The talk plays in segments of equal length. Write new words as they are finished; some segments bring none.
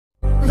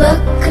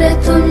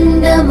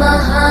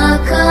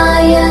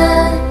महाकाय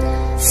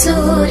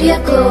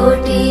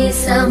सूर्यकोटि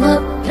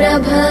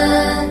समप्रभ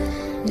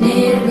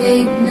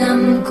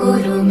निर्विघ्नं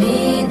कुरु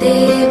मे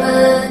देव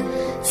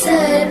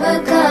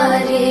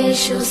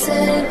सर्वकार्येषु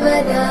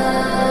सर्वदा।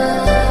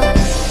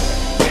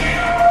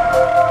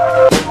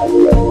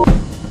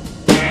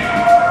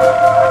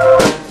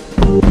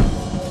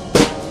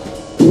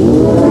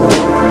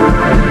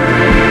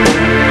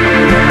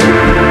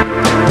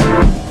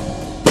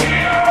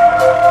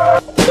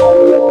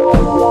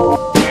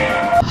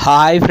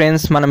 హాయ్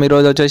ఫ్రెండ్స్, మనం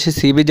ఈరోజు వచ్చేసి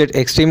సిబిజెడ్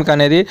ఎక్స్ట్రీమ్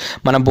అనేది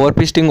మన బోర్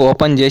పిస్టింగ్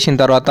ఓపెన్ చేసిన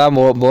తర్వాత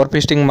బోర్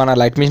పిస్టింగ్ మన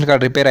లైట్ మిషన్ కాడ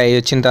రిపేర్ అయ్యి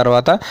వచ్చిన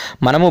తర్వాత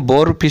మనము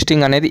బోర్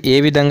పిస్టింగ్ అనేది ఏ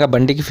విధంగా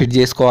బండికి ఫిట్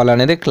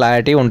చేసుకోవాలనేది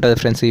క్లారిటీ ఉంటుంది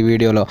ఫ్రెండ్స్.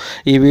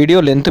 ఈ వీడియో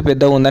లెంత్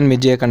పెద్దగా ఉందని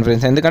మిస్ చేయకండి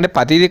ఫ్రెండ్స్, ఎందుకంటే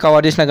ప్రతిదీ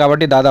కవర్ చేసిన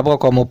కాబట్టి దాదాపు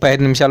ఒక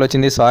 35 నిమిషాలు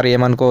వచ్చింది. సారీ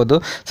ఏమనుకోవద్దు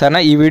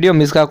సరేనా. ఈ వీడియో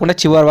మిస్ కాకుండా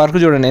చివరి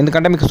వరకు చూడండి,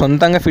 ఎందుకంటే మీకు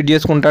సొంతంగా ఫిట్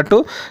చేసుకుంటట్టు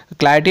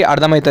క్లారిటీ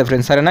అర్థమవుతుంది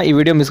ఫ్రెండ్స్ సరేనా. ఈ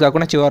వీడియో మిస్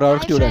కాకుండా చివరి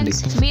వరకు చూడండి.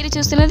 మీరు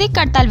చూస్తున్నది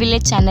కడ్తాల్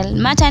విలేజ్ ఛానల్.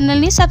 మా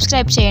ఛానల్ని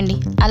సబ్స్క్రైబ్ చేయండి,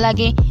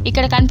 అలాగే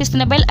ఇక్కడ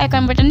కనిపిస్తున్న బెల్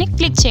ఐకాన్ బటన్ ని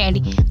క్లిక్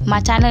చేయండి. మా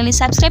ఛానల్ ని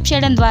సబ్స్క్రైబ్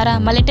చేయడం ద్వారా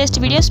మా లేటెస్ట్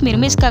వీడియోస్ మీరు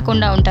మిస్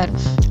కాకుండా ఉంటారు.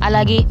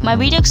 అలాగే మా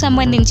వీడియోకి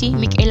సంబంధించి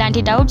మీకు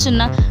ఎలాంటి డౌట్స్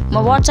ఉన్నా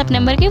మా వాట్సాప్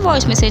నెంబర్కి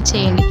వాయిస్ మెసేజ్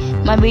చేయండి.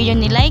 మా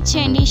వీడియోని లైక్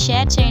చేయండి,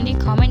 షేర్ చేయండి,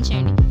 కామెంట్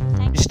చేయండి.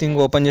 ఫిస్టింగ్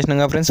ఓపెన్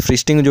చేసినాక ఫ్రెండ్స్,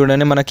 ఫిస్టింగ్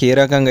చూడండి మనకి ఏ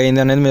రకంగా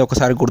అయింది అనేది మీరు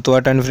ఒకసారి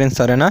గుర్తుపట్టండి ఫ్రెండ్స్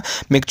సరేనా.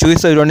 మీకు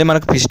చూస్తే చూడండి,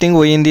 మనకు ఫిస్టింగ్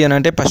పోయింది అని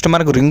అంటే ఫస్ట్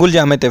మనకు రింగులు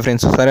జామ్ అవుతాయి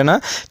ఫ్రెండ్స్ సరేనా.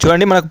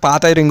 చూడండి మనకు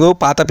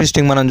పాత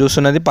ఫిస్టింగ్ మనం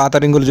చూస్తున్నది పాత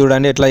రింగులు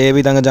చూడండి ఎట్లా ఏ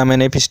విధంగా జామ్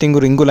అయినాయి. ఫిస్టింగ్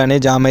రింగులు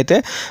అనేది జామ్ అయితే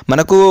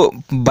మనకు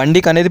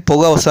బండికి అనేది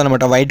పొగ వస్తుంది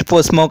అనమాట, వైట్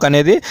స్మోక్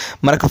అనేది.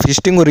 మనకు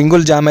ఫిస్టింగ్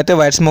రింగులు జామ్ అయితే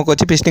వైట్ స్మోక్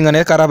వచ్చి ఫిస్టింగ్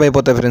అనేది ఖరాబ్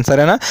అయిపోతాయి ఫ్రెండ్స్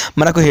సరేనా.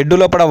 మనకు హెడ్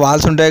లోపల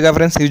వాల్స్ ఉంటాయి కదా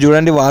ఫ్రెండ్స్, ఇవి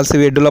చూడండి వాల్స్,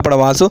 హెడ్ లోపల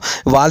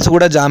వాల్స్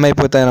కూడా జామ్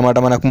అయిపోతాయి అనమాట.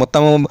 మనకు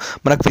మొత్తం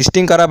మనకు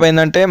ఫిస్టింగ్ ఖరాబ్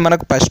అయిందంటే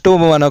మనకు ఫస్ట్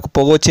మనకు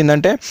పొగ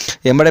వచ్చిందంటే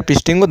ఎంబడే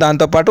పిస్టింగ్,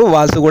 దాంతోపాటు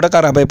వాల్స్ కూడా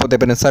ఖరాబ్ అయిపోతాయి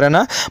ఫ్రెండ్స్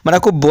సరేనా.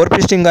 మనకు బోర్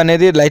పిస్టింగ్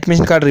అనేది లైట్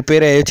మిషన్ కార్డ్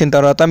రిపేర్ అయ్యి వచ్చిన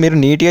తర్వాత మీరు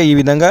నీట్గా ఈ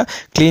విధంగా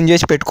క్లీన్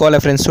చేసి పెట్టుకోవాలి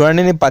ఫ్రెండ్స్.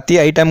 చూడండి నేను ప్రతి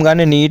ఐటమ్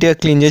కానీ నీట్గా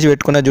క్లీన్ చేసి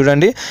పెట్టుకున్నా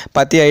చూడండి.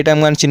 ప్రతి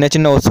ఐటమ్ కానీ చిన్న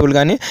చిన్న వస్తువులు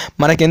కానీ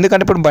మనకి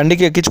ఎందుకంటే ఇప్పుడు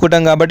బండికి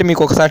ఎక్కించుకుంటాం కాబట్టి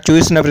మీకు ఒకసారి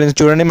చూస్తున్న ఫ్రెండ్స్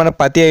చూడండి. మన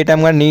ప్రతి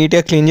ఐటమ్ కానీ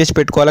నీట్గా క్లీన్ చేసి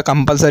పెట్టుకోవాలి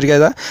కంపల్సరీ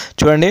కదా.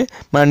 చూడండి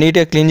మనం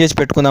నీట్గా క్లీన్ చేసి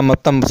పెట్టుకుందాం,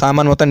 మొత్తం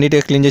సామాన్ మొత్తం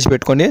నీట్గా క్లీన్ చేసి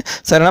పెట్టుకోండి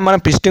సరేనా.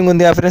 మనం పిస్టింగ్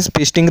ఉంది కదా ఫ్రెండ్స్,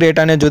 పిస్టింగ్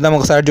రేట్ అనేది చూద్దాం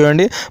ఒకసారి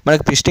చూడండి.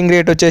 మనకు పిస్టింగ్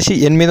రేట్ వచ్చేసి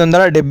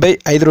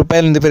 875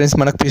 రూపాయలు ఉంది ఫ్రెండ్స్.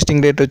 మనకు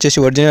పిస్టింగ్ రేట్ వచ్చేసి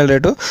ఒరిజినల్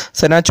రేటు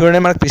సరేనా. చూడండి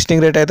మనకు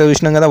పిస్టింగ్ రేట్ అయితే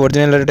చూసినాం కదా,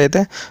 ఒరిజినల్ రేట్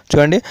అయితే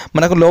చూడండి.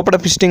 మనకు లోపల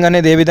పిస్టింగ్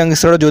అనేది ఏ విధంగా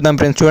ఇస్తాడో చూద్దాం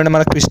ఫ్రెండ్స్. చూడండి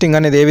మనకు పిస్టింగ్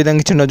అనేది ఏ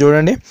విధంగా ఇచ్చిండో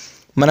చూడండి.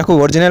 మనకు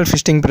ఒరిజినల్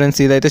పిస్టింగ్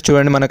ఫ్రెండ్స్ ఇదైతే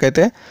చూడండి.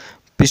 మనకైతే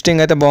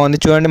పిస్టింగ్ అయితే బాగుంది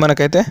చూడండి.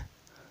 మనకైతే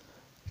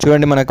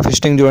చూడండి మనకు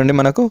ఫిస్టింగ్ చూడండి,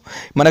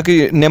 మనకి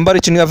నెంబర్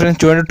ఇచ్చింది కదా ఫ్రెండ్స్.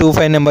 చూడండి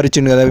 25 నెంబర్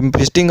ఇచ్చింది కదా.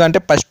 ఫిస్టింగ్ అంటే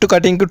ఫస్ట్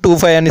కటింగ్కి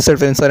 25 అని ఇస్తాడు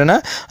ఫ్రెండ్స్ సరేనా.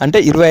 అంటే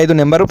 25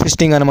 నెంబరు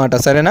ఫిస్టింగ్ అనమాట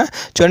సరేనా.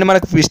 చూడండి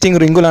మనకు ఫిస్టింగ్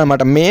రింగులు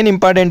అనమాట. మెయిన్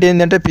ఇంపార్టెంట్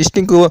ఏంటంటే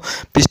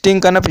ఫిస్టింగ్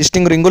కన్నా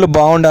ఫిస్టింగ్ రింగులు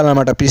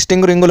బాగుండాలన్నమాట.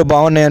 ఫిస్టింగ్ రింగులు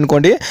బాగున్నాయి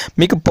అనుకోండి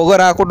మీకు పొగ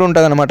రాకుండా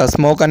ఉంటుంది అనమాట,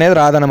 స్మోక్ అనేది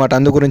రాదనమాట.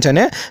 అందు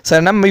గురించనే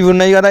సరేనా. ఇవి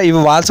ఉన్నాయి కదా, ఇవి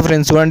వాల్స్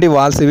ఫ్రెండ్స్ చూడండి.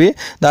 వాల్స్ ఇవి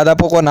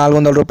దాదాపు ఒక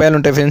 400 రూపాయలు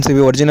ఉంటాయి ఫ్రెండ్స్.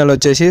 ఇవి ఒరిజినల్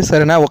వచ్చేసి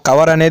సరేనా. ఒక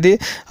కవర్ అనేది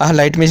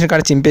లైట్ మిషన్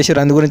కాడ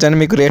చింపేసారు, అందు గురించి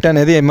మీకు రేట్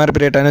అనేది ఎంఆర్పి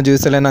రేట్ అనేది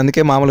చూస్తలేను,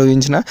 అందుకే మామూలు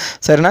ఊహించిన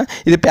సరేనా.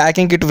 ఇది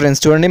ప్యాకింగ్ కిట్ ఫ్రెండ్స్.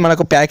 చూడండి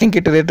మనకు ప్యాకింగ్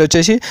కిట్ రేట్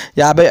వచ్చేసి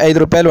 55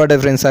 రూపాయలు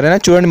పడ్డది ఫ్రెండ్స్ సరేనా.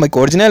 చూడండి మీకు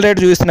ఒరిజినల్ రేట్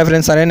చూస్తున్నా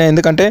ఫ్రెండ్స్ సరేనా.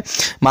 ఎందుకంటే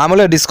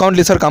మామూలుగా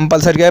డిస్కౌంట్లు ఇస్తారు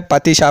కంపల్సరీగా,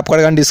 ప్రతి షాప్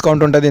కూడా కానీ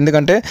డిస్కౌంట్ ఉంటుంది,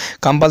 ఎందుకంటే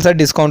కంపల్సరీ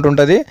డిస్కౌంట్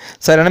ఉంటుంది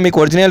సరేనా. మీకు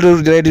ఒరిజినల్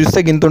రేట్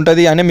చూస్తే గింత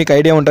ఉంటుంది అని మీకు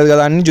ఐడియా ఉంటుంది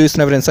కదా అని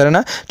చూస్తున్నా ఫ్రెండ్స్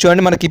సరేనా.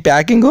 చూడండి మనకి ఈ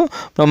ప్యాకింగ్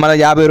మన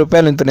 50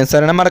 రూపాయలు ఉంటుంది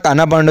సరేనా. మనకు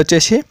అన్నబండ్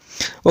వచ్చేసి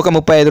ఒక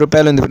 35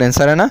 రూపాయలు ఉంది ఫ్రెండ్స్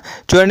సరేనా.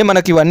 చూడండి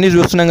మనకి ఇవన్నీ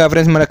చూస్తున్నాం కదా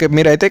ఫ్రెండ్స్. మనకి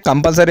మీరైతే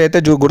కంపల్సరీ అయితే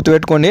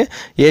గుర్తుపెట్టుకోండి,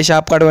 ఏ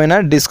షాప్ కాడ పోయినా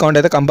డిస్కౌంట్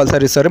అయితే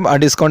కంపల్సరీ ఇస్తారు. ఆ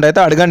డిస్కౌంట్ అయితే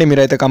అడగండి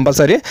మీరైతే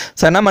కంపల్సరీ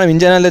సరేనా. మనం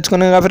ఇంజన్ ఆయిల్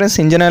తెచ్చుకున్నాం కదా ఫ్రెండ్స్,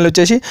 ఇంజన్ ఆయిల్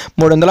వచ్చేసి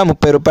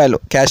 330 రూపాయలు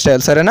క్యాష్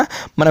ఆయిల్ సరేనా.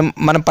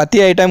 మనం ప్రతి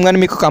ఐటమ్ కానీ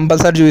మీకు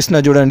కంపల్సరీ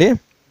చూస్తున్నా చూడండి.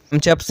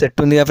 క్యామ్ సెట్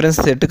ఉంది కదా ఫ్రెండ్స్,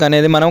 సెట్కి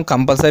అనేది మనం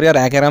కంపల్సరీగా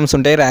ర్యాకెరామ్స్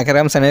ఉంటాయి,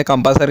 ర్యాకెరామ్స్ అనేది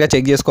కంపల్సరీగా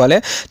చెక్ చేసుకోవాలి.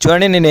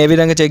 చూడండి నేను ఏ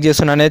విధంగా చెక్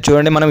చేస్తున్నా అనేది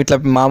చూడండి. మనం ఇట్లా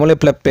మామూలు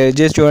ఇట్లా పే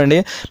చేసి చూడండి,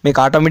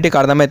 మీకు ఆటోమేటిక్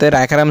అర్థమవుతాయి.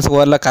 ర్యాకెరామ్స్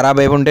వల్ల ఖరాబ్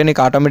అయిపోతే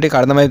నీకు ఆటోమేటిక్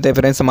అర్థమవుతాయి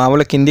ఫ్రెండ్స్.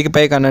 మామూలు కిందికి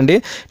పైకి అనండి,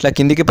 ఇట్లా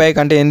కిందికి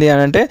పైకి అంటే ఏంటి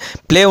అని అంటే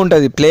ప్లే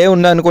ఉంటుంది. ప్లే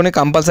ఉందనుకోని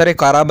కంపల్సరీ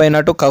ఖరాబ్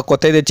అయినట్టు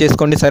కొత్తది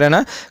తెచ్చేసుకోండి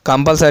సరేనా.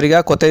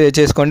 కంపల్సరీగా కొత్తది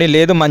తెచ్చేసుకోండి.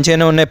 లేదు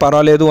మంచిగానే ఉన్నాయి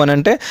పర్వాలేదు అని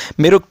అంటే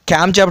మీరు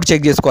క్యామ్ చాప్ట్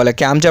చెక్ చేసుకోవాలి.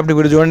 క్యామ్ చాప్ట్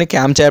ఇప్పుడు చూడండి,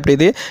 క్యామ్ చాప్ట్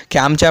ఇది.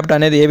 క్యామ్ చాప్ట్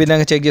అనేది ఏ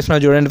విధంగా చెక్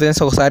చేస్తున్నా చూడండి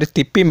ఫ్రెండ్స్. ఒకసారి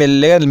తిప్పి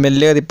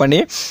మెల్లగా తిప్పండి.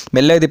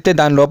 మెల్లగా తిప్పితే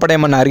దాని లోపల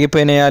ఏమన్నా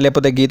అరిగిపోయినాయా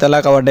లేకపోతే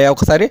గీతలాగా పడ్డాయా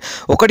ఒకసారి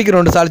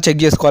 1-2 సార్లు చెక్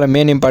చేసుకోవాలి,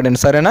 మెయిన్ ఇంపార్టెంట్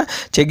సరేనా.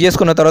 చెక్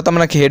చేసుకున్న తర్వాత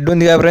మనకి హెడ్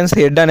ఉంది కదా ఫ్రెండ్స్,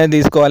 హెడ్ అనేది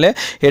తీసుకోవాలి.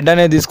 హెడ్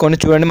అనేది తీసుకొని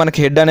చూడండి మనకి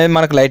హెడ్ అనేది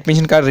మనకు లైట్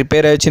మిషన్ కాడ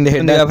రిపేర్ వచ్చింది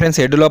హెడ్ కదా ఫ్రెండ్స్.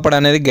 హెడ్ లోపల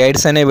అనేది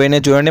గైడ్స్ అనేవి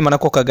పోయినాయి చూడండి.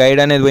 మనకు ఒక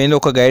గైడ్ అనేది పోయింది,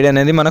 ఒక గైడ్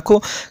అనేది మనకు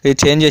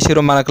చేంజ్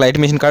చేసారు మనకు లైట్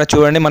మిషన్ కాడ.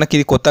 చూడండి మనకి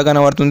ఇది కొత్తగా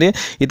కనబడుతుంది,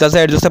 ఇతర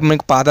సైడ్ చూస్తే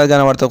మనకి పాతగా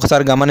కనబడుతుంది.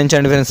 ఒకసారి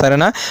గమనించండి ఫ్రెండ్స్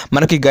సరేనా.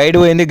 మనకి గైడ్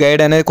పోయింది,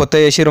 గైడ్ అనేది కొత్త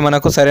చేసారు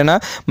మనకు సరేనా.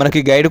 మనకి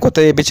గైడ్ గైడ్ కొత్త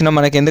చేయించినా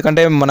మనకి,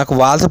 ఎందుకంటే మనకు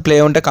వాల్స్ ప్లే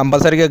ఉంటే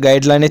కంపల్సరీగా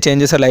గైడ్ లైన్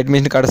చేంజ్ చేస్తారు లైట్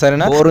మిషన్ కాడ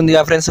సరేనా. బోర్ ఉంది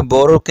కదా ఫ్రెండ్స్,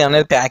 బోర్కి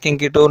అనేది ప్యాకింగ్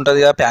కిట్ ఉంటుంది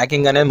కదా,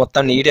 ప్యాకింగ్ అనేది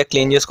మొత్తం నీట్గా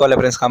క్లీన్ చేసుకోవాలి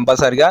ఫ్రెండ్స్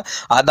కంపల్సరీగా.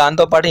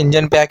 దాంతోపాటు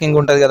ఇంజన్ ప్యాకింగ్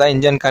ఉంటుంది కదా,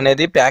 ఇంజన్కి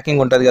అనేది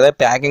ప్యాకింగ్ ఉంటుంది కదా,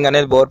 ప్యాకింగ్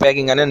అనేది బోర్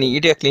ప్యాకింగ్ అనేది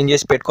నీట్గా క్లీన్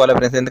చేసి పెట్టుకోవాలి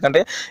ఫ్రెండ్స్.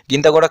 ఎందుకంటే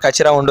గింత కూడా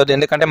కచరా ఉండదు,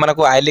 ఎందుకంటే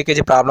మనకు ఆయిల్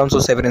లీకేజ్ ప్రాబ్లమ్స్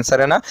వస్తాయి ఫ్రెండ్స్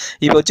సరేనా.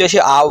 ఇవి వచ్చేసి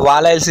ఆ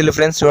వాల్ ఆయిల్ సీల్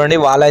ఫ్రెండ్స్, చూడండి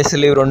వాల్ ఆయిల్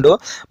సీల్ 2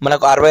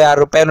 మనకు 66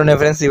 రూపాయలు ఉన్నాయి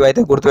ఫ్రెండ్స్.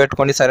 ఇవైతే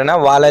గుర్తుపెట్టుకోండి సరేనా.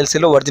 Wall oil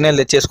seal original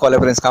తెచ్చేసుకోవాలి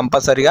friends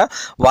కంపల్సరీగా.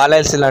 వాల్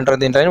ఆయిల్ సీల్ అంటారు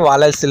దీంట్లో,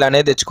 వాల్ ఆయిల్ సీల్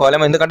అనేది తెచ్చుకోవాలి.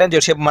 ఎందుకంటే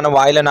జోసేపు మనం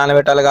ఆయిల్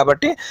నానబెట్టాలి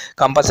కాబట్టి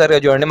కంపల్సరీగా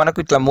చూడండి మనకు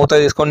ఇట్లా మూత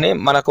తీసుకొని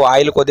మనకు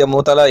ఆయిల్ కొద్దిగా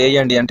మూతలో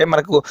వేయండి. అంటే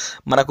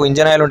మనకు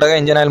ఇంజన్ ఆయిల్ ఉంటుంది,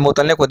 ఇంజన్ ఆయిల్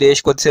మూతల్ని కొద్దిగా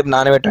వేసి కొద్దిసేపు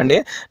నానబెట్టండి.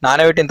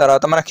 నానబెట్టిన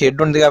తర్వాత మనకు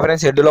హెడ్ ఉంది కదా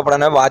ఫ్రెండ్స్, హెడ్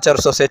లోపల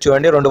వాచర్స్ వస్తాయి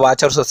చూడండి, 2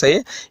 వాచర్స్ వస్తాయి.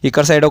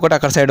 ఇక్కడ సైడ్ ఒకటి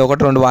అక్కడ సైడ్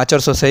ఒకటి 2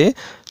 వాచర్స్ వస్తాయి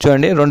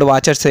చూడండి. 2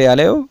 వాచర్స్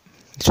వేయాలి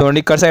చూడండి,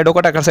 ఇక్కడ సైడ్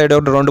ఒకటి అక్కడ సైడ్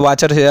ఒకటి 2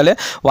 వాచర్స్ వేయాలి.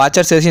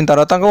 వాచర్స్ వేసిన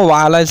తర్వాత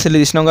వాల్ ఆయిల్ సీల్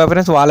తీసినాం కదా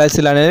ఫ్రెండ్స్, వాల్ ఆయిల్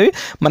సీల్ అనేది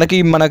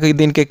మనకి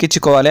దీనికి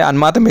ఎక్కించుకోవాలి.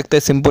 అనుమాతం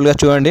ఎక్కుతాయి సింపుల్గా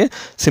చూడండి,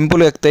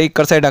 సింపుల్గా ఎక్కుతాయి.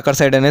 ఇక్కడ సైడ్ అక్కడ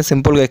సైడ్ అనేది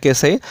సింపుల్గా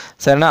ఎక్కేస్తాయి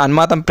సరేనా.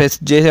 అనుమాతం ప్రెస్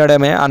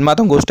చేసేయడమే,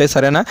 అనుమాతం కూస్తాయి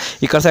సరేనా.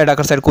 ఇక్కడ సైడ్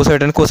అక్కడ సైడ్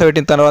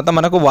కూసబెట్టిన తర్వాత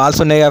మనకు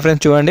వాల్స్ ఉన్నాయి కదా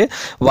ఫ్రెండ్స్ చూడండి.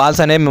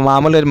 వాల్స్ అనేవి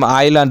మామూలుగా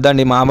ఆయిల్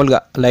అద్దండి,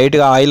 మామూలుగా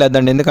లైట్గా ఆయిల్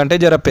అద్దండి, ఎందుకంటే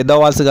జర పెద్ద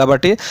వాల్స్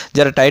కాబట్టి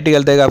జర టైట్గా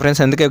వెళ్తాయి కదా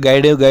ఫ్రెండ్స్. అందుకే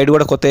గైడ్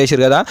కూడా కొత్త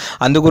వేసారు కదా,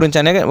 అందు గురించి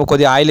అనే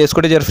కొద్దిగా ఆయిల్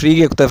వేసుకుంటే జర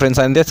ఫ్రీగా ఎక్కుతాయి ఫ్రెండ్స్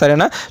అంతే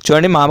సరేనా.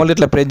 చూడండి మామూలుగా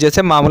ఇట్లా ప్రెస్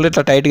చేస్తే మామూలుగా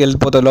ఇట్లా టైట్గా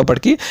వెళ్ళిపోతుంది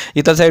లోపలికి.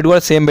 ఇతర సైడ్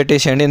కూడా సేమ్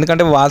పెట్టేసేయండి,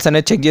 ఎందుకంటే వాల్స్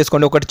అనేది చెక్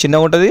చేసుకోండి. ఒకటి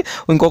చిన్నగా ఉంటుంది,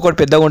 ఇంకొకటి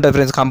పెద్దగా ఉంటుంది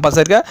ఫ్రెండ్స్.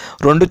 కంపల్సరీగా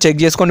 2 చెక్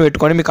చేసుకొని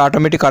పెట్టుకోండి, మీకు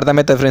ఆటోమేటిక్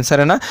అర్థమవుతుంది ఫ్రెండ్స్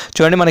సరేనా.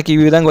 చూడండి మనకి ఈ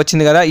విధంగా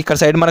వచ్చింది కదా. ఇక్కడ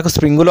సైడ్ మనకు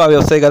స్ప్రింగులు అవి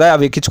వస్తాయి కదా,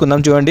 అవి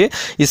ఎక్కించుకుందాం. చూడండి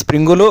ఈ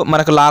స్ప్రింగులు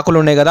మనకు లాకులు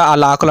ఉన్నాయి కదా, ఆ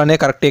లాకులు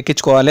అనేవి కరెక్ట్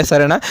ఎక్కించుకోవాలి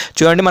సరేనా.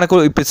 చూడండి మనకు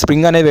ఇప్పుడు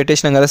స్ప్రింగ్ అనేది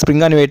పెట్టేసినాం కదా,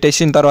 స్ప్రింగ్ అని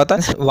పెట్టేసిన తర్వాత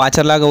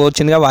వాచర్ లాగా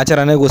వచ్చింది కదా,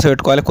 వాచర్ అనేది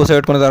కూసబెట్టుకోవాలి.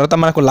 కూసబెట్టుకున్న తర్వాత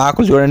మనకు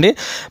లాకులు చూడండి,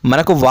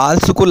 మనకు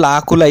వాల్స్కు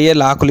లాకులు అయ్యే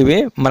లాకులు ఇవి,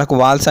 మనకు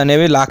వాల్స్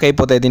అనేవి లాక్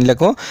అయిపోతాయి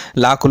దీంట్లో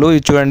లాకులు.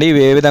 ఇవి చూడండి ఇవి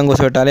ఏ విధంగా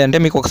కూర్చోబెట్టాలి అంటే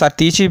మీకు ఒకసారి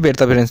తీసి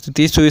పెడతా ఫ్రెండ్స్,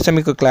 తీసి చూస్తే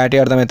మీకు క్లారిటీ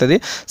అర్థమవుతుంది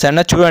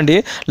సరేనా. చూడండి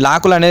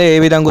లాకులు అనేది ఏ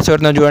విధంగా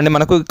కూర్చోబెడుతున్నాం చూడండి,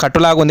 మనకు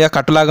కట్టులాగా ఉంది, ఆ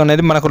కట్టులాగా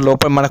అనేది మనకు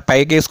లోపల మనకు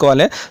పైకి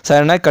వేసుకోవాలి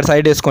సరేనా. ఇక్కడ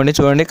సైడ్ వేసుకోండి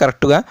చూడండి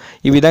కరెక్ట్గా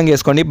ఈ విధంగా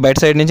వేసుకోండి. బయట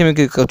సైడ్ నుంచి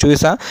మీకు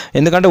చూసా,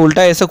 ఎందుకంటే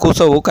ఉల్టా వేస్తే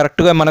కూర్చోవు,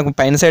 కరెక్ట్గా మనకు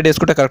పైన సైడ్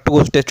వేసుకుంటే కరెక్ట్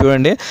కూర్చుంటే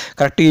చూడండి.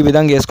 కరెక్ట్ ఈ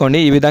విధంగా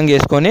వేసుకోండి, ఈ విధంగా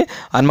వేసుకొని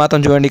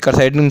అనుమాతం చూడండి ఇక్కడ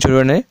సైడ్ నుంచి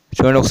చూడండి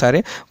ఒకసారి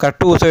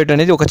కరెక్ట్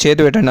కూర్చోబెట్టండి, ఒక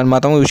చేతి పెట్టండి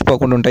అనుమాతం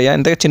ఊసిపోకుండా ఉంటాయి.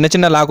 అంతే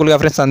చిన్న లాకులుగా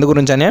ఫ్రెండ్స్ అందు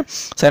గురించి అనే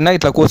సరేనా.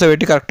 ఇట్లా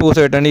కూర్చోబెట్టి కరెక్ట్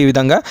కూర్చోబెట్టండి, ఈ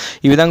విధంగా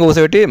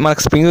కూర్చోబెట్టి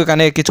మనకు స్ప్రింగ్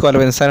అనేది ఎక్కించుకోవాలి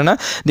ఫ్రెండ్స్ సరేనా.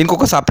 దీనికి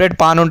ఒక సపరేట్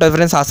పాన్ ఉంటుంది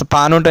ఫ్రెండ్స్, ఆ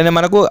పాన్ ఉంటేనే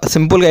మనకు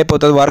సింపుల్గా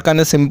అయిపోతుంది, వర్క్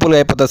అనేది సింపుల్గా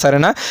అయిపోతుంది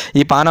సరేనా.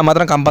 ఈ పాన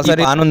మాత్రం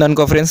కంపల్సరీ పాన్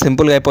ఉందనుకో ఫ్రెండ్స్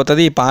సింపుల్గా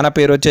అయిపోతుంది. ఈ పాన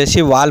పేరు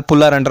వచ్చేసి వాల్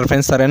పుల్లర్ అంటారు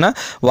ఫ్రెండ్స్ సరేనా.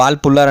 వాల్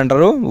పుల్లర్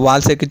అంటారు,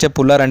 వాల్స్ ఎక్కించే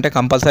పుల్లర్ అంటే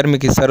కంపల్సరీ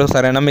మీకు ఇస్తారు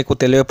సరేనా. మీకు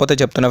తెలియకపోతే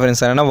చెప్తున్నా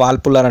ఫ్రెండ్స్ సరేనా, వాల్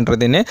పుల్లర్ అంటారు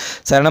దీన్ని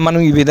సరేనా. మనం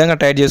ఈ విధంగా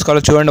టైట్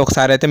చేసుకోవాలి చూడండి.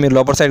 ఒకసారి అయితే మీరు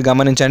లోపల సైడ్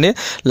గమనించండి,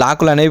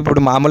 లాకులు అనేవి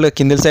ఇప్పుడు మామూలుగా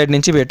కింది సైడ్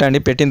నుంచి పెట్టండి.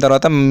 పెట్టిన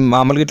తర్వాత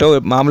మామూలుగా ఇట్లా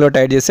మామూలుగా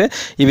టైట్ చేస్తే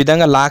ఈ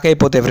విధంగా లాక్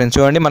అయిపోతాయి ఫ్రెండ్స్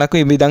చూడండి. మనకు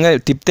ఈ విధంగా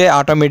తిప్పితే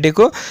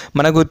ఆటోమేటిక్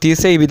మనకు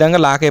తీస్తే ఈ విధంగా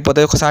లాక్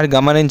అయిపోతాయి. ఒకసారి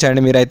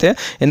గమనించండి మీరైతే,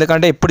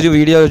 ఎందుకంటే ఎప్పుడు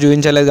వీడియో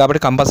చూపించలేదు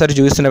కాబట్టి కంపల్సరీ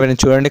చూపిస్తున్నా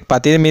ఫ్రెండ్స్ చూడండి.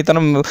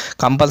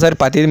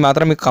 ప్రతిదీ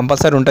మాత్రం మీకు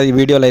కంపల్సరీ ఉంటుంది ఈ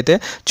వీడియోలో అయితే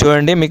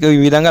చూడండి. మీకు ఈ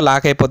విధంగా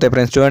లాక్ అయిపోతాయి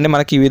ఫ్రెండ్స్ చూడండి,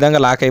 మనకి ఈ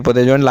విధంగా లాక్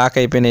అయిపోతాయి చూడండి, లాక్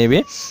అయిపోయినాయి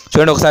ఇవి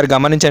చూడండి. ఒకసారి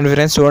గమనించండి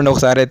ఫ్రెండ్స్ చూడండి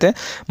ఒకసారి అయితే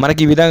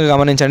మనకి ఈ విధంగా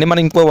గమనించండి.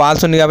 మనం ఇంకో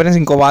వాల్స్ ఉంది కాబట్టి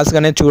ఇంకో వాల్స్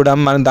అనేది చూడడం,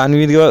 మనం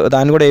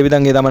దాన్ని కూడా ఏ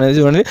విధంగా ఇద్దాం అనేది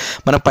చూడండి.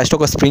 మనం ఫస్ట్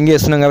ఒక స్ప్రింగ్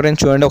వేస్తున్నాం కాబట్టి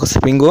చూడండి, ఒక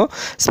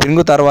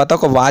స్ప్రింగ్ తర్వాత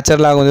ఒక వాచర్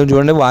లాగా ఉంది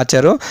చూడండి.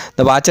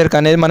 వాచర్కి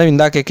అనేది మనం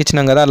ఇందాక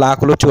ఎక్కించినాం కదా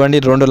లాకులు చూడండి,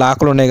 2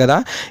 లాకులు ఉన్నాయి కదా.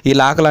 ఈ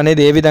లాకులు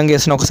అనేది ఏ విధంగా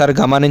వేసినా ఒకసారి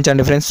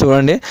గమనించండి ఫ్రెండ్స్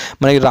చూడండి.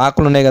 మనకి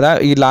లాకులు ఉన్నాయి కదా,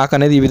 ఈ లాక్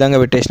అనేది ఈ విధంగా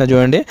పెట్టేసిన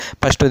చూడండి.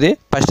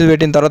 ఫస్ట్ది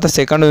పెట్టిన తర్వాత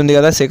సెకండ్ ఉంది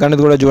కదా,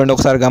 సెకండ్ కూడా చూడండి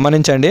ఒకసారి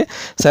గమనించండి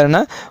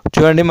సరేనా.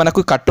 చూడండి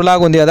మనకు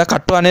కట్టులాగా ఉంది కదా,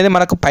 కట్టు అనేది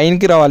మనకు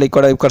పైనకి రావాలి,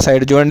 ఇక్కడ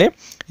సైడ్ చూడండి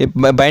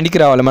బయటికి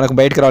రావాలి, మనకు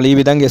బయటికి రావాలి. ఈ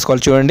విధంగా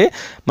వేసుకోవాలి చూడండి.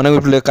 మనం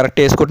ఇప్పుడు కరెక్ట్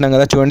వేసుకుంటున్నాం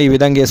కదా చూడండి, ఈ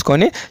విధంగా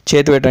వేసుకొని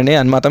చేతి పెట్టండి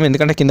అనుమాతం,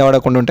 ఎందుకంటే కింద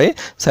పడకుండా ఉంటాయి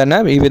సరేనా.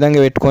 ఈ విధంగా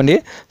పెట్టుకోండి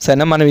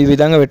సరేనా. మనం ఈ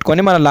విధంగా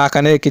పెట్టుకొని మనం లాక్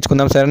అనేది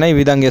ఎక్కించుకుందాం సరేనా. ఈ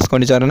విధంగా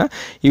వేసుకోండి సరేనా.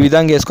 ఈ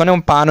విధంగా వేసుకొని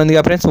పాన్ ఉంది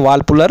కదా ఫ్రెండ్స్,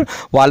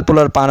 వాల్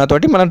పుల్లర్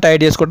పానతోటి మనం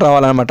టైట్ చేసుకుంటూ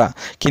రావాలన్నమాట.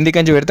 కిందికి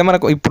నుంచి పెడితే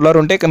మనకు ఈ పుల్లర్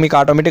ఉంటే మీకు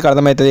ఆటోమేటిక్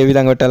అర్థమవుతుంది ఏ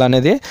విధంగా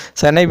పెట్టాలనేది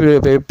సరేనా.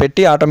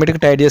 పెట్టి ఆటోమేటిక్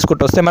టైట్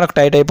చేసుకుంటూ వస్తే మనకు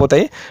టైట్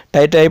అయిపోతాయి.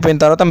 టైట్ అయిపోయిన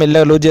తర్వాత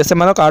మెల్లగా లూజ్ చేస్తే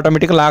మనకు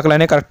ఆటోమేటిక్ లాక్లు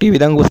అనేవి కరెక్ట్ ఈ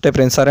విధంగా కూర్చుంటాయి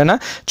ఫ్రెండ్స్ సరేనా.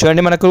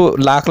 చూడండి మనకు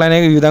లాక్లు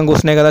అనేవి ఈ విధంగా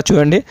కూర్చున్నాయి కదా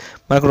చూడండి,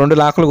 మనకు 2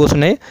 లాక్లు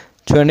కూర్చున్నాయి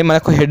చూడండి.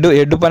 మనకు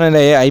హెడ్ పని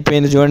అనేది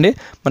అయిపోయింది చూడండి,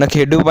 మనకి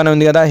హెడ్ పని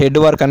ఉంది కదా, హెడ్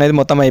వర్క్ అనేది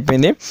మొత్తం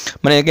అయిపోయింది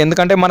మనకి.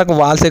 ఎందుకంటే మనకు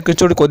వాల్స్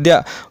ఎక్కించుడు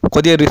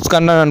కొద్దిగా రిస్క్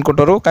అని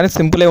అనుకుంటారు, కానీ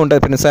సింపులే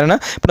ఉంటుంది ఫ్రెండ్స్ సరేనా.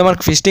 ఇప్పుడు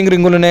మనకు ఫిస్టింగ్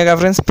రింగులు ఉన్నాయి కదా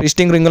ఫ్రెండ్స్,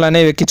 ఫిస్టింగ్ రింగులు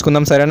అనేవి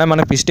ఎక్కించుకుందాం సరేనా.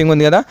 మనకు ఫిస్టింగ్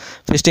ఉంది కదా,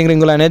 ఫిస్టింగ్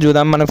రింగులు అనేది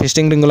చూద్దాం. మనం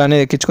ఫిస్టింగ్ రింగులు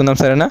అనేది ఎక్కించుకుందాం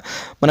సరేనా.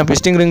 మన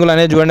ఫిస్టింగ్ రింగులు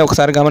అనేది చూడండి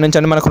ఒకసారి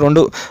గమనించండి. మనకు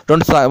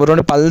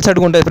రెండు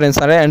పల్సడిగా ఉంటాయి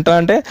ఫ్రెండ్స్ సరే.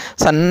 అంటే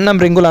సన్నం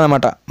రింగులు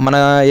అనమాట, మన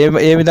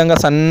ఏ విధంగా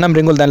సన్నం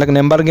రింగులు, దాంట్లో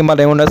నెంబర్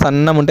గింబర్ ఏముండదు,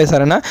 సన్నం ఉంటాయి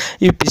సరేనా.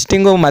 ఈ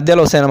ఫిస్టింగ్ మధ్యలో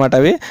వస్తాయి అనమాట,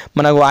 అవి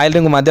మనకు ఆయిల్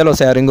రింగ్ మధ్యలో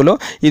వస్తాయి ఆ రింగులు.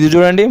 ఇది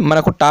చూడండి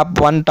మనకు టాప్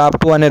 1 టాప్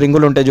 2 అనే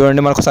రింగులు ఉంటాయి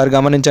చూడండి. మనకు ఒకసారి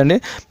గమనించండి,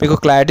 మీకు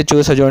క్లారిటీ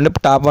చూసా చూడండి.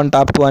 చూడండి, టాప్ 1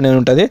 టాప్ 2 అనేది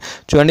ఉంటుంది.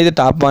 చూడండి ఇది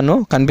టాప్ 1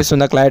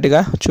 కనిపిస్తుందా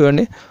క్లారిటీగా?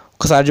 చూడండి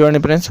ఒకసారి చూడండి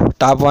ఫ్రెండ్స్,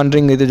 టాప్ 1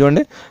 రింగ్ ఇది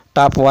చూడండి,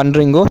 టాప్ 1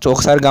 రింగు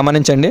ఒకసారి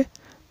గమనించండి.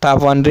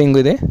 టాప్ 1 రింగ్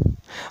ఇది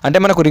అంటే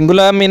మనకు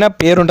రింగుల మీద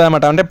పేరు ఉంటుంది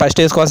అనమాట. అంటే ఫస్ట్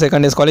వేసుకోవాలి,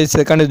 సెకండ్ వేసుకోవాలి. ఇది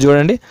సెకండ్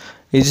చూడండి,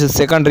 ఇది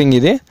సెకండ్ రింగ్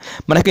ఇది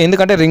మనకి.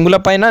 ఎందుకంటే రింగుల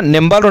పైన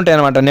నెంబర్లు ఉంటాయి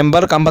అనమాట.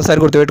 నెంబర్ కంపల్సరీ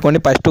గుర్తుపెట్టుకోండి.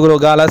 ఫస్ట్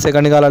గాల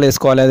సెకండ్ గాలాలు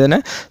వేసుకోవాలి, అదేనా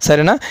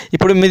సరేనా.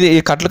 ఇప్పుడు మీది ఈ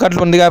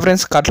కట్లు ఉంది కదా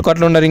ఫ్రెండ్స్,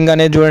 కట్లు ఉన్న రింగ్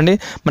అనేది చూడండి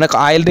మనకు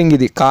ఆయిల్ రింగ్.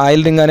 ఇది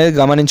ఆయిల్ రింగ్ అనేది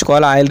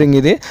గమనించుకోవాలి. ఆయిల్ రింగ్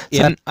ఇది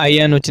ఎన్ఐ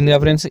అని వచ్చింది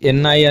కదా ఫ్రెండ్స్.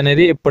 ఎన్ఐ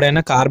అనేది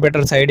ఎప్పుడైనా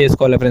కార్బేటర్ సైడ్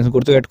వేసుకోవాలి ఫ్రెండ్స్,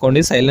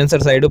 గుర్తుపెట్టుకోండి.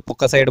 సైలెన్సర్ సైడ్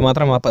పుక్క సైడ్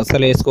మాత్రం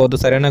అసలు వేసుకోవద్దు,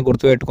 సరేనా,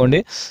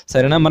 గుర్తుపెట్టుకోండి,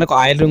 సరేనా. మనకు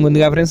ఆయిల్ రింగ్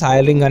ఉంది కదా ఫ్రెండ్స్,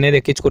 ఆయిల్ రింగ్ అనేది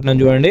ఎక్కించుకుంటున్నాం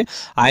చూడండి.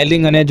 ఆయిల్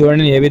రింగ్ అనేది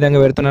చూడండి ఏ విధంగా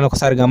పెడుతున్నాను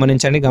ఒకసారి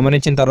గమనించండి.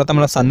 గమనించిన తర్వాత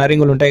మన సన్న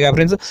రింగులు ఉంటాయి కదా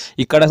ఫ్రెండ్స్,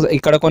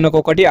 ఇక్కడ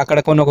కొనకొకటి అక్కడ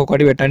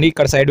కొనకొకటి పెట్టండి.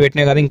 ఇక్కడ సైడ్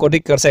పెట్టినా కదా, ఇంకోటి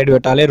ఇక్కడ సైడ్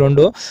పెట్టాలి.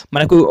 రెండు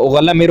మనకు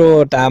ఒకవేళ మీరు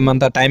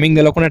అంత టైమింగ్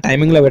తెలియకుండా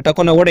టైమింగ్లో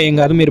పెట్టకుండా కూడా ఏం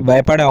కాదు, మీరు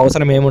భయపడే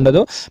అవసరం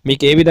ఏముండదు.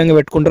 మీకు ఏ విధంగా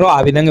పెట్టుకుంటారో ఆ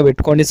విధంగా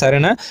పెట్టుకోండి,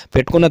 సరేనా.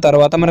 పెట్టుకున్న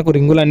తర్వాత మనకు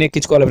రింగులు అన్ని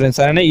ఎక్కించుకోవాలి ఫ్రెండ్స్,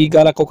 సరేనా. ఈ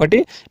గాలకు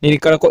ఒకటి నేను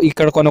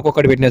ఇక్కడ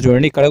కొనకొకటి పెట్టినా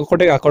చూడండి, ఇక్కడ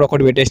ఒకటి అక్కడ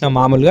ఒకటి పెట్టేసిన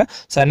మామూలుగా,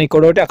 సరే.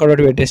 ఇక్కడ ఒకటి అక్కడ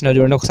ఒకటి పెట్టేసిన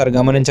చూడండి, ఒకసారి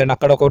గమనించండి.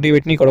 అక్కడ ఒకటి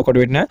పెట్టిన ఇక్కడ ఒకటి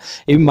పెట్టినా,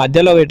 ఇవి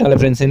మధ్యలో పెట్టాలి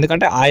ఫ్రెండ్స్.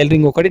 ఎందుకంటే ఆయిల్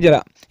రింగ్ ఒకటి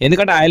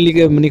ఎందుకంటే ఆయిల్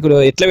నీకు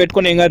ఎట్లా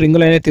పెట్టుకుని ఏం కాదు,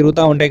 రింగులు అనేది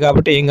తిరుగుతూ ఉంటాయి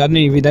కాబట్టి ఏం కాదు.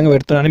 నేను ఈ విధంగా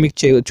పెడుతున్నాను మీకు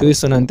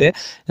చూపిస్తున్నాను అంతే,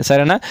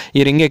 సరేనా.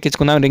 ఈ రింగ్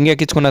ఎక్కించుకుందాం. రింగ్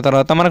ఎక్కించుకున్న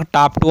తర్వాత మనకు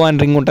టాప్ 2 అని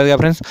రింగ్ ఉంటుంది కదా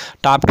ఫ్రెండ్స్,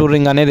 టాప్ 2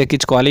 రింగ్ అనేది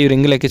ఎక్కించుకోవాలి. ఈ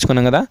రింగులు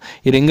ఎక్కించుకున్నాం కదా,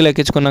 ఈ రింగులు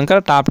ఎక్కించుకున్నాక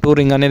టాప్ 2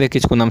 రింగ్ అనేది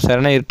ఎక్కించుకుందాం,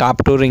 సరేనా. ఈ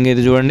టాప్ 2 రింగ్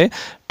ఇది చూడండి,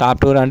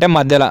 టాప్ 2 అంటే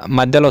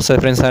మధ్యలో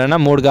వస్తుంది ఫ్రెండ్స్, సరేనా.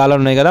 3 గాలాలు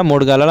ఉన్నాయి కదా,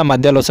 3 గాలాల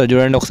మధ్యలో వస్తుంది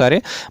చూడండి, ఒకసారి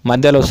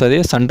మధ్యలో వస్తుంది.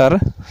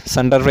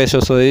 సెంటర్ ఫేస్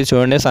వస్తుంది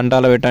చూడండి,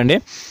 సెంటర్లో పెట్టండి.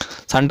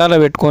 సెంటర్లో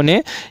పెట్టుకొని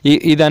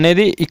ఇది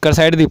అనేది ఇక్కడ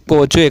సైడ్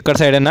తిప్పుకోవచ్చు, ఎక్కడ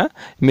సైడ్ అయినా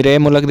మీరు ఏ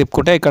మూలకి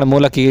తిప్పుకుంటే ఇక్కడ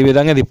మూలకి ఈ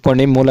విధంగా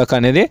తిప్పండి. మూలకి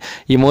అనేది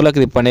ఈ మూలకి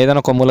తిప్పండి,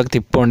 ఏదైనా ఒక మూలకి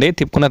తిప్పండి.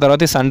 తిప్పుకున్న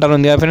తర్వాత ఈ సెంటర్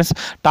ఉంది కదా ఫ్రెండ్స్,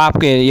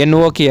 టాప్కి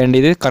ఎన్ఓకి ఇవ్వండి.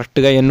 ఇది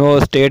కరెక్ట్గా ఎన్ఓ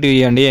స్టేట్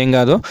ఇవ్వండి, ఏం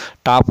కాదు.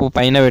 టాప్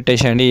పైన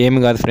పెట్టేసేయండి,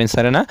 ఏమి కాదు ఫ్రెండ్స్,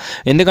 సరేనా.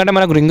 ఎందుకంటే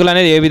మనకు రింగులు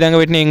అనేది ఏ విధంగా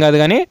పెట్టినా ఏం కాదు,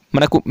 కానీ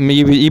మనకు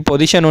ఈ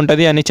పొజిషన్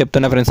ఉంటుంది అని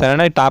చెప్తున్నా ఫ్రెండ్స్,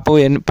 సరేనా. టాప్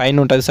పైన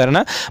ఉంటుంది,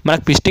 సరేనా.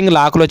 మనకు పిస్టింగ్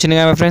లాక్లు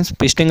వచ్చినాయి కదా ఫ్రెండ్స్,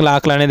 పిస్టింగ్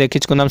లాక్లు అనేది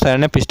ఎక్కించుకుందాం,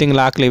 సరేనా. పిస్టింగ్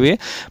లాక్లు ఇవి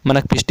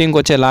మనకు పిస్టింగ్కి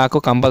వచ్చే లాక్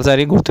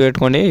కంపల్సరీ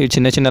గుర్తుపెట్టుకోండి. ఇవి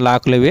చిన్న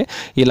లాక్లు ఇవి.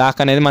 ఈ లాక్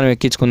అనేది మనం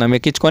ఎక్కించుకుందాం.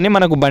 ఎక్కించుకొని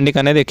మనకు బండికి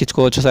అనేది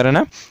ఎక్కించుకోవచ్చు,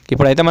 సరేనా.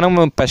 ఇప్పుడైతే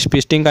మనం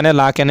పిస్టింగ్ అనేది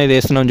లాక్ అనేది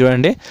వేస్తున్నాం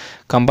చూడండి,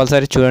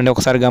 కంపల్సరీ చూడండి,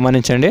 ఒకసారి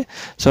గమనించండి.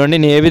 చూడండి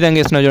నేను ఏ విధంగా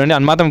వేస్తున్నాను చూడండి.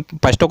 అన్నమాట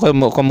ఫస్ట్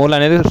ఒక మూల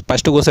అనేది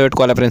ఫస్ట్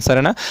కూర్చోబెట్టుకోవాలి ఫ్రెండ్స్,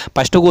 సరేనా.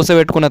 ఫస్ట్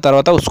కూర్చోబెట్టుకున్న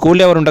తర్వాత స్కూల్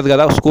డెవర్ ఉంటుంది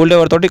కదా, స్కూల్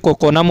డెవర్ తోటి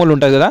కొనమూలు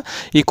ఉంటుంది కదా,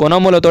 ఈ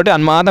కొనమూలతోటి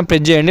అన్మాతం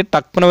ప్రెస్ చేయండి,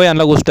 టక్కున పోయి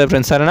అందులో కూర్చుంటుంది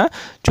ఫ్రెండ్స్, సరేనా.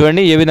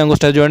 చూడండి ఏ విధంగా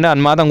కూర్చుంటుంది చూడండి,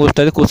 అన్మాతం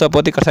కూర్చుంటుంది.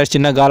 కూర్చోపోతే ఇక్కడ సైడ్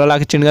చిన్న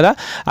గాలలాగా ఇచ్చింది కదా,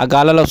 ఆ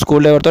గాలలో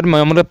స్కూల్ డెవర్ తోటి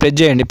మామూలుగా ప్రెస్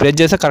చేయండి. ప్రెస్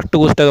చేస్తే కరెక్ట్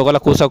కూర్చుంటుంది. ఒకవేళ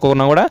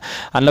కూర్చోకుండా కూడా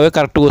అందులో పోయి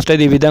కరెక్ట్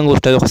కూర్చుంటుంది. ఈ విధంగా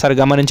కూర్చుంటుంది, ఒకసారి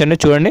గమనించండి.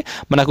 చూడండి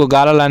మనకు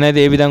గాలాలు అనేది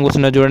ఏ విధంగా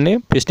కూర్చున్నది చూడండి,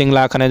 పిస్టింగ్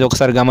లాక్ అనేది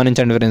ఒకసారి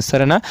గమనించండి ఫ్రెండ్స్,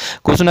 సరేనా.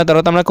 కూర్చున్న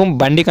తర్వాత మనకు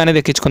బండికి అనేది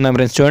ఎక్కించుకుందాం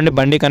ఫ్రెండ్స్. చూడండి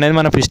బండికి అనేది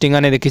మనం పిస్టింగ్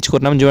అనేది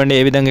ఎక్కించుకుంటున్నాం. చూడండి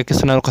ఏ విధంగా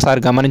ఎక్కిస్తున్నారు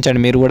ఒకసారి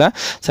గమనించండి మీరు కూడా,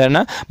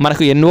 సరేనా.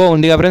 మనకు ఎన్ఓ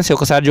ఉంది కదా ఫ్రెండ్స్,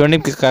 ఒకసారి చూడండి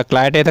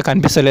క్లారిటీ అయితే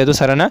కనిపిస్తలేదు,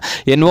 సరేనా.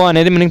 ఎన్ఓ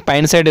అనేది మనకి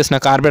పైన సైడ్ వేసిన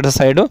కార్బేటర్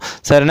సైడ్,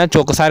 సరేనా.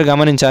 ఒకసారి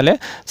గమనించాలి,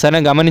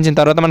 సరేనా. గమనించిన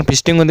తర్వాత మనం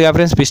పిస్టింగ్ ఉంది కదా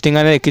ఫ్రెండ్స్, పిస్టింగ్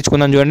అనేది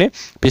ఎక్కించుకుందాం. చూడండి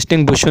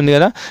పిస్టింగ్ బుష్ ఉంది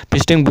కదా,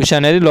 పిస్టింగ్ బుష్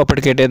అనేది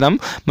లోపలికి పెట్టేద్దాం.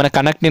 మన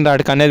కనెక్టింగ్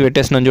రాడ్కి అనేది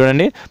పెట్టేస్తున్నాం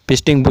చూడండి.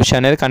 పిస్టింగ్ బుష్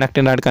అనేది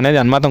కనెక్టింగ్ రాడ్కి అనేది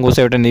అన్మాతం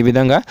కూర్చోబెట్టండి, ఈ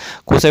విధంగా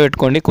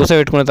కూర్చోబెట్టుకోండి.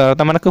 కూర్చోబెట్టుకున్న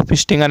తర్వాత మనకు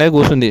పిస్టింగ్ అనేది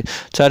కూర్చుంది.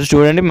 సరే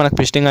చూడండి మనకు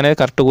పిస్టింగ్ అనేది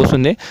కరెక్ట్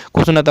కూర్చుంది.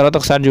 కూర్చున్న తర్వాత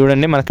ఒకసారి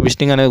చూడండి మనకు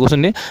పిస్టింగ్ అనేది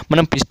కూర్చుంది.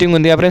 మనం పిస్టింగ్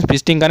ఉంది కదా ఫ్రెండ్స్,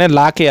 పిస్టింగ్ అనేది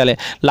లాక్ వేయాలి.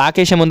 లాక్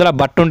వేసే ముందు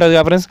బట్ట ఉంటుంది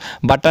కదా ఫ్రెండ్స్,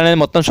 బట్ట అనేది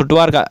మొత్తం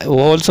చుట్టువారు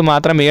హోల్స్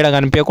మాత్రం ఏడ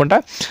కనిపించకుండా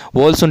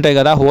హోల్స్ ఉంటాయి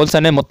కదా, హోల్స్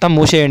అనేది మొత్తం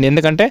మూసేయండి.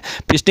 ఎందుకంటే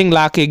పిస్టింగ్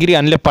లాక్ ఎగిరి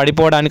అందులో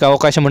పడిపోవడానికి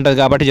అవకాశం ఉంటుంది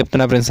కాబట్టి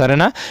చెప్తున్నా ఫ్రెండ్స్,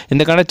 సరేనా.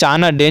 ఎందుకంటే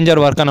చాలా డేంజర్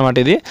వర్క్ అనమాట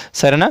ఇది,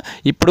 సరేనా.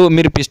 ఇప్పుడు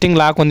మీరు పిస్టింగ్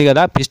లాక్ ఉంది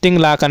కదా, పిస్టింగ్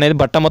లాక్ అనేది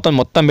బట్ట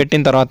మొత్తం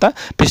పెట్టిన తర్వాత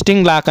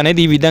పిస్టింగ్ లాక్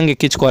అనేది ఈ విధంగా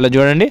ఎక్కించుకోవాలి.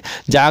 చూడండి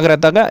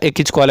జాగ్రత్తగా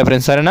ఎక్కించుకోవాలి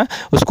ఫ్రెండ్స్, సరేనా.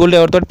 స్కూల్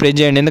ఎవరితో ప్రెస్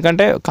చేయండి,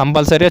 ఎందుకంటే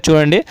కంపల్సరీగా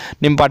చూడండి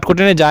నేను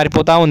పట్టుకుంటేనే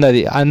జారిపోతూ ఉంది.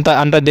 అది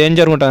అంత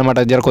డేంజర్ ఉంటుంది అనమాట,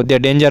 కొద్దిగా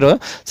డేంజర్,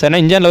 సరేనా.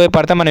 ఇంజన్లో పోయి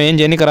పడితే మనం ఏం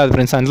చేయడానికి రాదు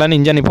ఫ్రెండ్స్, అందులోనే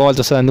ఇంజన్ ఇవ్వాల్సి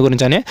వస్తుంది. అందు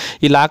గురించి అని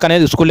ఈ లాక్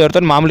అనేది స్కూల్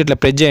ఎవరితో మామూలు ఇట్లా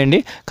ప్రెస్ చేయండి,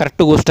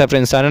 కరెక్ట్ కూర్చుంటుంది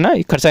ఫ్రెండ్స్, సరేనా.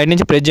 ఇక్కడ సైడ్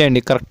నుంచి ప్రెస్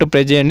చేయండి, కరెక్ట్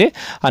ప్రెస్ చేయండి,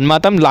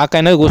 అన్మాతం లాక్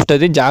అనేది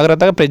కూర్చుంటుంది.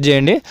 జాగ్రత్తగా ప్రెస్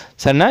చేయండి,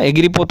 సరేనా.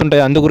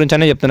 ఎగిరిపోతుంటుంది, అందు గురించి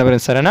అనే చెప్తున్నా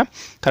ఫ్రెండ్స్, సరేనా.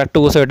 కరెక్ట్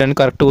కూర్చోబెట్టండి.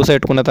 కరెక్ట్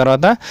కూర్చోబెట్టుకున్న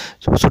తర్వాత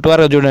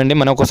చుట్టువరకు చూడండి,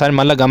 మనం ఒకసారి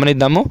మళ్ళీ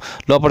గమనిద్దాము.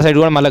 లోపల సైడ్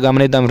కూడా మళ్ళీ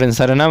గమనిద్దాం ఫ్రెండ్స్,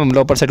 సరేనా.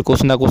 లోపల సైడ్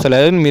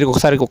కూర్చోలేదు మీరు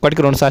ఒకసారి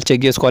 1-2 సార్లు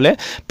చెక్ చేసుకోవాలి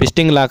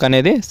పిస్టింగ్ లాక్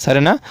అనేది,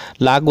 సరేనా.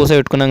 లాక్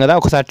కూర్చోబెట్టుకున్నాం కదా,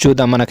 ఒకసారి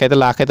చూద్దాం. మనకైతే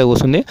లాక్ అయితే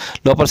కూర్చుంది.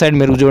 లోపల సైడ్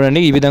మీరు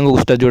చూడండి ఈ విధంగా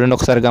కూర్చుంటుంది చూడండి,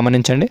 ఒకసారి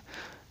గమనించండి.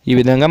 ఈ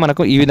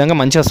విధంగా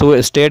మంచిగా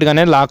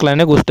స్ట్రేట్గానే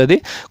లాక్లోనే కూర్చుంటుంది.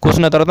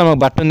 కూర్చున్న తర్వాత మనకు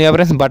బట్ట ఉంది కదా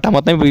ఫ్రెండ్స్, బట్ట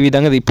మొత్తం ఈ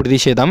విధంగా ఇప్పుడు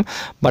తీసేద్దాం.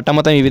 బట్ట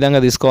మొత్తం ఈ విధంగా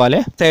తీసుకోవాలి.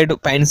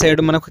 పైన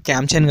సైడ్ మనకు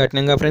క్యామ్ చైన్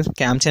కట్టినాం కదా ఫ్రెండ్స్,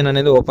 క్యామ్ చైన్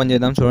అనేది ఓపెన్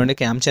చేద్దాం. చూడండి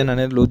క్యామ్ చైన్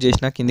అనేది లూజ్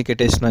చేసిన కిందికి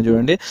పెట్టేసిన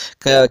చూడండి.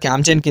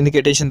 క్యామ్ చైన్ కిందికి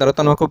పెట్టేసిన తర్వాత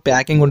మనకు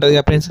ప్యాకింగ్ ఉంటుంది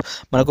కదా ఫ్రెండ్స్,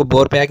 మనకు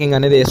బోర్ ప్యాకింగ్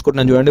అనేది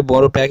వేసుకుంటున్నాం చూడండి.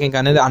 బోర్ ప్యాకింగ్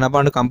అనేది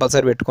అనబాండ్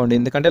కంపల్సరీ పెట్టుకోండి,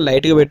 ఎందుకంటే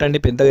లైట్గా పెట్టండి,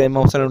 పెద్దగా ఏం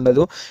అవసరం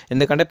ఉండదు.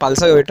 ఎందుకంటే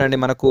పల్సగా పెట్టండి,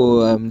 మనకు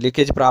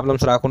లీకేజ్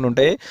ప్రాబ్లమ్స్ రాకుండా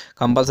ఉంటాయి.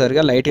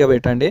 కంపల్సరీగా లైట్గా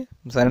పెట్టండి,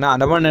 సరేనా.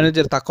 అనబాండ్ అనబాండ్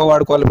అనేది తక్కువ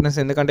వాడుకోవాలి ఫ్రెండ్స్.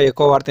 ఎందుకంటే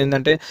ఎక్కువ వాడితే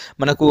ఏంటంటే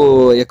మనకు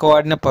ఎక్కువ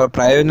వాడిన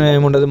ప్రయోజనం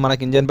ఏముండదు.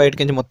 మనకి ఇంజన్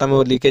బయటకి నుంచి మొత్తం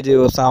లీకేజ్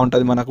వస్తూ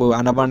ఉంటుంది, మనకు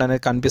అనబాండ్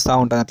అనేది కనిపిస్తూ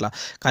ఉంటుంది. అట్లా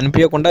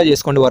కనిపించకుండా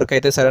చేసుకోండి వర్క్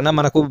అయితే, సరేనా.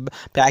 మనకు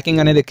ప్యాకింగ్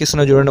అనేది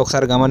ఎక్కిస్తున్నా చూడండి,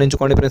 ఒకసారి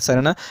గమనించుకోండి ఫ్రెండ్స్,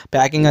 సరేనా.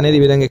 ప్యాకింగ్ అనేది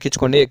ఈ విధంగా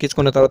ఎక్కించుకోండి.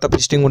 ఎక్కించుకున్న తర్వాత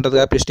పిస్టింగ్ ఉంటుంది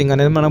కదా, పిస్టింగ్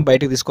అనేది మనం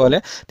బయటకు తీసుకోవాలి.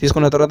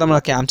 తీసుకున్న తర్వాత మన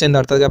క్యామ్ చైన్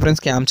తడుతుంది కదా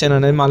ఫ్రెండ్స్, క్యామ్ చైన్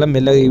అనేది మళ్ళీ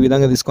మెల్లగా ఈ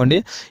విధంగా తీసుకోండి.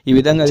 ఈ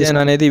విధంగా చైన్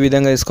అనేది ఈ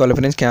విధంగా తీసుకోవాలి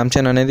ఫ్రెండ్స్. క్యామ్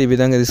చైన్ అనేది ఈ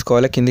విధంగా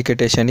తీసుకోవాలి. కిందికి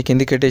పెట్టేసేయండి.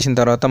 కిందికి పెట్టేసిన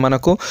తర్వాత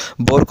మనకు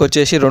బోర్కి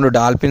వచ్చేసి 2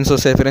 డాల్ఫిన్స్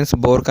వస్తాయి ఫ్రెండ్స్.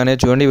 బోర్క్ అనేది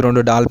చూడండి, ఇవి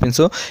 2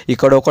 డాల్ఫిన్స్,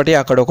 ఇక్కడ ఒకటి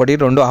అక్కడ ఒకటి,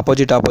 2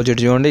 ఆపోజిట్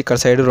చూడండి. ఇక్కడ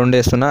సైడ్ 2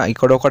 వేస్తున్నా,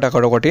 ఇక్కడ ఒకటి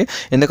అక్కడ ఒకటి.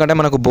 ఎందుకంటే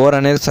మనకు బోర్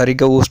అనేది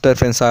సరిగ్గా ఊస్తారు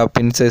ఫ్రెండ్స్ ఆ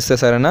పిన్స్ వేస్తే,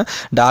 సరేనా.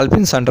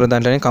 డాల్ఫిన్స్ అంటారు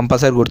దాంట్లో,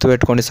 కంపల్సరీ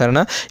గుర్తుపెట్టుకోండి,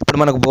 సరేనా. ఇప్పుడు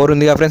మనకు బోర్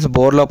ఉంది కదా ఫ్రెండ్స్,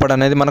 బోర్ లోపల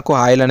అనేది మనకు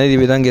ఆయిల్ అనేది ఈ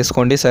విధంగా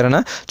వేసుకోండి,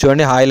 సరేనా.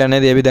 చూడండి ఆయిల్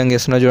అనేది ఏ విధంగా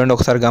వేస్తున్నా చూడండి,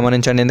 ఒకసారి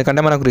గమనించండి.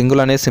 ఎందుకంటే మనకు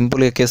రింగులు అనేది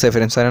సింపుల్గా ఎక్కేస్తాయి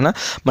ఫ్రెండ్స్, సరేనా.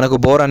 మనకు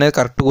బోర్ అనేది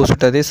కరెక్ట్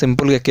కూర్చుంటుంది,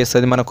 సింపుల్గా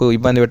ఎక్కేస్తుంది, మనకు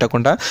ఇబ్బంది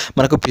పెట్టకుండా.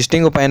 మనకు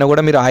పిస్టింగ్ పైన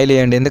కూడా మీరు ఆయిల్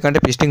వేయండి, ఎందుకంటే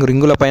పిస్టింగ్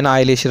రింగుల పైన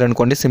ఆయిల్ వేసారు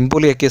అనుకోండి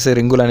సింపుల్గా ఎక్కేసే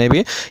రింగులు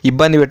అనేవి,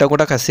 ఇబ్బంది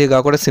పెట్టకుండా కసి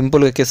కాకుండా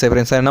సింపుల్గా ఎక్కేస్తాయి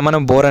ఫ్రెండ్స్, సరేనా.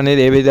 మనం బోర్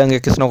అనేది ఏ విధంగా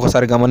ఎక్కిస్తున్నా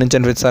ఒకసారి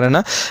గమనించండి ఫ్రెండ్స్,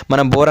 సరేనా.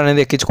 మనం బోర్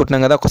అనేది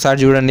ఎక్కించుకుంటున్నాం కదా, ఒకసారి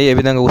చూడండి ఏ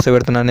విధంగా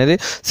కూర్చోబెడుతున్నా అనేది,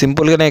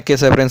 సింపుల్గానే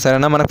ఎక్కేస్తాయి ఫ్రెండ్స్,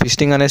 సరేనా. మనం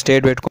పిస్టింగ్ అనేది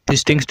స్ట్రేట్ పెట్టుకో,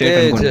 పిస్టింగ్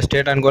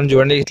స్ట్రేట్ అనుకోని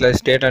చూడండి, ఇట్లా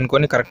స్ట్రేట్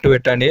అనుకొని కరెక్ట్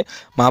పెట్టండి.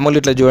 మామూలు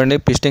ఇట్లా చూడండి,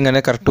 పిస్టింగ్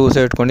అనేది కరెక్ట్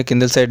కూర్చోబెట్టుకోండి.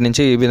 కింద సైడ్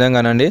నుంచి ఈ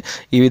విధంగానండి,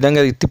 ఈ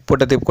విధంగా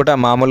తిప్పుకుంటా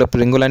మామూలు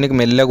రింగులన్నీ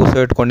మెల్లగా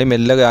కూర్చోబెట్టుకోండి,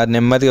 మెల్లగా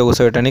నెమ్మదిగా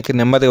కూర్చోబెట్టండి.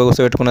 నెమ్మదిగా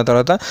కూర్చోబెట్టుకున్న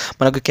తర్వాత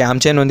మనకు క్యామ్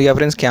చైన్ ఉంది కదా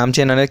ఫ్రెండ్స్, క్యామ్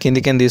చైన్ అనేది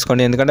కిందికి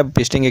తీసుకోండి, ఎందుకంటే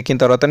పిస్టింగ్ ఎక్కిన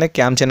తర్వాతనే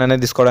క్యామ్ చైన్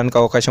అనేది తీసుకోవడానికి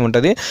అవకాశం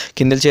ఉంటుంది.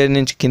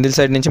 కింది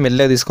సైడ్ నుంచి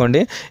మెల్లగా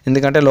తీసుకోండి,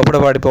 ఎందుకంటే లోపల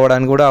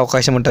పడిపోవడానికి కూడా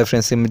అవకాశం ఉంటుంది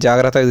ఫ్రెండ్స్,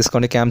 జాగ్రత్తగా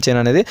తీసుకోండి క్యామ్ చైన్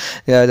అనేది.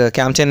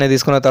 క్యామ్ చైన్ అనేది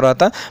తీసుకున్న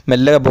తర్వాత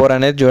మెల్లగా బోర్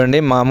అనేది చూడండి,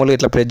 మామూలుగా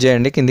ఇట్లా ప్రెస్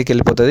చేయండి, కిందికి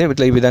వెళ్ళిపోతుంది.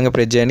 ఇట్లా ఈ విధంగా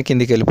ప్రెస్ చేయండి,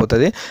 కిందికి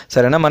వెళ్ళిపోతుంది,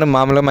 సరేనా. మనం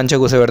మామూలుగా మంచిగా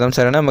కూర్చోబెడతాం,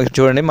 సరేనా.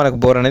 చూడండి మనకు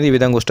బోర్ అనేది ఈ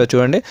విధంగా కూర్చోదు,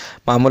 చూడండి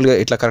మామూలుగా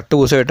ఇట్లా కరెక్ట్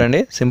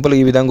కూర్చోబెట్టండి, సింపుల్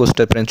ఈ విధంగా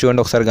కూర్చుంటుంది ఫ్రెండ్స్.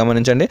 చూడండి ఒకసారి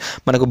గమనించండి,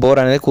 మనకు బోర్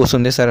అనేది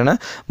కూర్చుంది, సరేనా.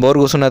 బోర్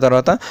కూర్చున్న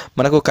తర్వాత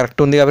మనకు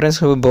కరెక్ట్ ఉంది కదా ఫ్రెండ్స్,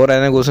 బోర్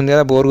అనేది కూర్చుంది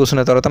కదా. బోర్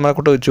కూర్చున్న తర్వాత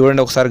మనకు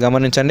చూడండి ఒకసారి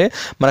గమనించండి,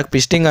 మనకు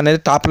పిస్టింగ్ అనేది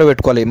టాప్లో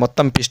పెట్టుకోవాలి,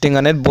 మొత్తం పిస్టింగ్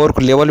అనేది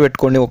బోర్కు లెవెల్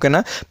పెట్టుకోండి, ఓకేనా.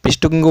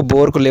 పిస్టింగ్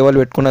బోర్కు లెవెల్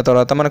పెట్టుకున్న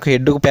తర్వాత మనకు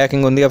హెడ్కు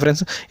ప్యాకింగ్ ఉంది కదా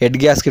ఫ్రెండ్స్, హెడ్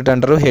గ్యాస్ కిట్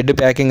అంటారు, హెడ్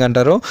ప్యాకింగ్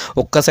అంటారు.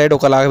 ఒక్క సైడ్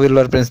ఒకలాగా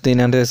విలువరు ఫ్రెండ్స్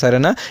దీని అంటే,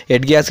 సరేనా.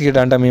 హెడ్ గ్యాస్ కిట్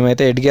అంటాం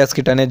మేమైతే. హెడ్ గ్యాస్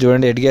కిట్ అనేది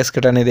చూడండి, హెడ్ గ్యాస్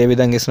కిట్ అనేది ఏ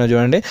విధంగా ఇస్తున్నా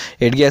చూడండి,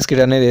 హెడ్ గ్యాస్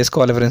కిట్ అనేది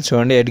వేసుకోవాలి ఫ్రెండ్స్.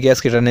 చూడండి హెడ్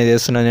గ్యాస్ కిట్ అనేది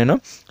వేస్తున్నాను నేను,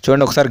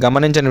 చూడండి ఒకసారి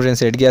గమనించండి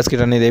ఫ్రెండ్స్. హెడ్ గ్యాస్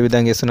కిట్ అనేది ఏ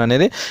విధంగా వేస్తున్నా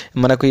అనేది,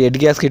 మనకు హెడ్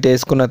గ్యాస్ కిట్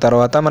వేసుకున్న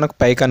తర్వాత మనకు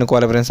పైకి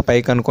అనుకోవాలి ఫ్రెండ్స్,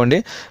 పైకి అనుకోండి.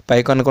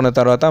 పైకి అనుకున్న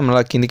తర్వాత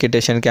మళ్ళీ కిందికి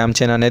పెట్టేసాను క్యామ్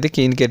చైన్ అనేది.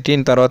 కిందికి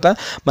ఎట్టిన తర్వాత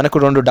మనకు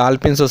 2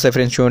 డాల్ఫిన్స్ వస్తాయి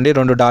ఫ్రెండ్స్, చూడండి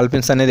 2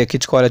 డాల్ఫిన్స్ అనేది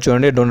ఎక్కించుకోవాలి.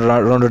 చూడండి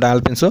 2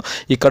 డాల్ఫిన్స్,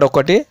 ఇక్కడ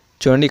ఒకటి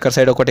చూడండి, ఇక్కడ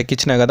సైడ్ ఒకటి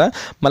ఎక్కించినా కదా,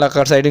 మళ్ళీ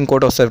అక్కడ సైడ్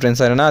ఇంకోటి వస్తుంది ఫ్రెండ్స్,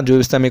 సరేనా.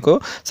 చూపిస్తాను మీకు,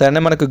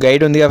 సరేనా. మనకు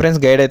గైడ్ ఉంది కదా ఫ్రెండ్స్,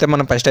 గైడ్ అయితే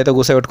మనం ఫస్ట్ అయితే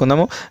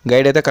కూర్చోబెట్టుకుందాము.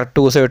 గైడ్ అయితే కరెక్ట్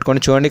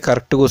కూర్చోబెట్టుకోండి, చూడండి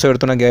కరెక్ట్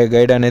కూర్చోబెడుతున్న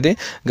గైడ్ అనేది,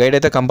 గైడ్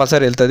అయితే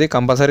కంపల్సరీ వెళ్తుంది,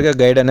 కంపల్సరీగా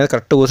గైడ్ అనేది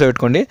కరెక్ట్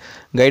కూర్చోబెట్టుకోండి.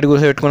 గైడ్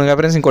కూర్చోబెట్టుకున్నాం కదా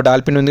ఫ్రెండ్స్, ఇంకో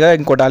డాల్ఫిన్ ఉంది కదా,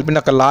 ఇంకో డాల్ఫిన్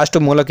అక్కడ లాస్ట్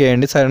మూలకి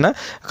వేయండి, సరేనా.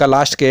 అక్కడ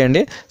లాస్ట్కి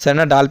వేయండి,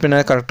 సరేనా. డాల్ఫిన్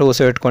అనేది కరెక్ట్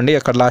కూర్చోబెట్టుకోండి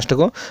అక్కడ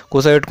లాస్ట్కు.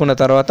 కూర్చోబెట్టుకున్న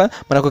తర్వాత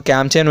మనకు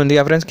క్యామ్ చైన్ ఉంది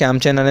కదా ఫ్రెండ్స్,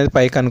 క్యామ్ చైన్ అనేది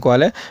పైకి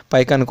అనుకోవాలి,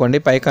 పైకి అనుకోండి.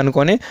 పైకి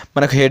అనుకొని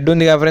మనకు హెడ్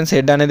ఉంది కదా ఫ్రెండ్స్,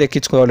 హెడ్ అనేది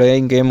ఎక్కించుకోవాలి,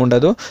 ఇంకేం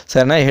ఉండదు,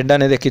 సరేనా. హెడ్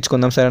అనేది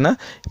ఎక్కించుకుందాం, సరేనా.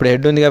 ఇప్పుడు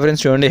హెడ్ ఉంది కదా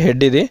ఫ్రెండ్స్, చూడండి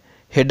హెడ్ ఇది,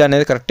 హెడ్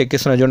అనేది కరెక్ట్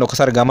ఎక్కిస్తున్నా చూడండి,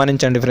 ఒకసారి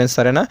గమనించండి ఫ్రెండ్స్,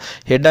 సరేనా.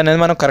 హెడ్ అనేది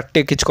మనం కరెక్ట్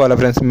ఎక్కించుకోవాలి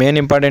ఫ్రెండ్స్, మెయిన్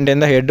ఇంపార్టెంట్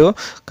ఏంటో హెడ్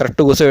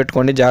కరెక్ట్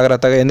కూర్చోబెట్టుకోండి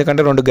జాగ్రత్తగా,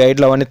 ఎందుకంటే 2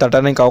 గైడ్లు అవన్నీ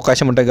తట్టడానికి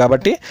అవకాశం ఉంటుంది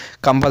కాబట్టి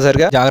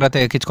కంపల్సరీగా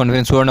జాగ్రత్తగా ఎక్కించుకోండి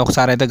ఫ్రెండ్స్. చూడండి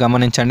ఒకసారి అయితే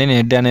గమనించండి, నేను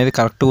హెడ్ అనేది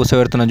కరెక్ట్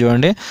కూర్చోబెడుతున్నా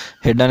చూడండి.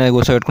 హెడ్ అనేది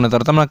కూర్చోబెట్టుకున్న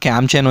తర్వాత మన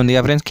క్యామ్ చైన్ ఉంది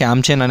కదా ఫ్రెండ్స్,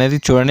 క్యామ్ చైన్ అనేది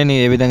చూడండి నేను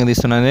ఏ విధంగా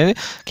తీస్తున్నా అనేది,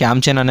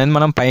 క్యామ్ చైన్ అనేది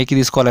మనం పైకి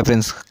తీసుకోవాలి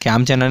ఫ్రెండ్స్.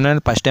 క్యామ్ చైన్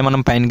అనేది ఫస్టే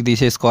మనం పైకి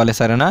తీసేసుకోవాలి,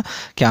 సరేనా.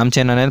 క్యామ్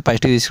చైన్ అనేది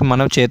ఫస్ట్ తీసుకుని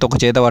మనం ఒక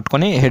చేత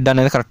పట్టుకొని హెడ్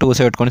అనేది కరెక్ట్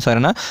కూర్చోబెట్టుకోండి,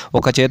 సరేనా.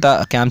 ఒక చేత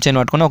క్యామ్ చైన్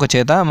పట్టుకొని ఒక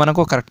చేత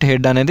మనకు కరెక్ట్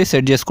హెడ్ అనేది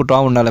సెట్ చేసుకుంటూ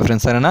ఉండాలి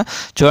ఫ్రెండ్స్, సరేనా.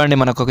 చూడండి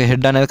మనకు ఒక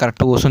హెడ్ అనేది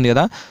కరెక్ట్ కూర్చుంది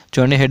కదా,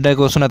 చూడండి హెడ్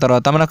కూర్చున్న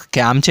తర్వాత మనకు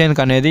క్యామ్ చైన్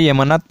అనేది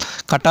ఏమన్నా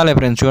కట్టాలి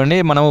ఫ్రెండ్స్. చూడండి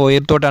మనం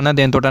వైర్ తోటన్నా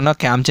దేనితోటన్నా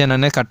క్యామ్ చైన్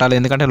అనేది కట్టాలి,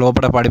 ఎందుకంటే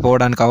లోపల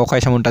పడిపోవడానికి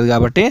అవకాశం ఉంటుంది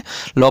కాబట్టి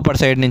లోపల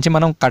సైడ్ నుంచి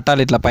మనం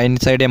కట్టాలి. ఇట్లా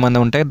పైన సైడ్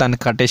ఏమన్నా ఉంటే దాన్ని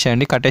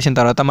కట్టేసేయండి. కట్టేసిన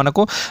తర్వాత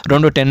మనకు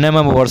 2 10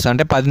 mm బోల్ట్స్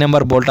అంటే 10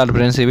 నెంబర్ బోల్టాలు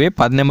ఫ్రెండ్స్, ఇవి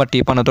 10 నెంబర్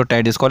టీపన్నతో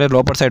టైట్ చేసుకోవాలి.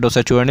 లోపల సైడ్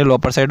వస్తాయి చూడండి,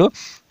 లోపల సైడ్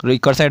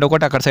ఇక్కడ సైడ్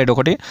ఒకటి అక్కడ సైడ్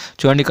ఒకటి,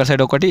 చూడండి ఇక్కడ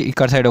సైడ్ ఒకటి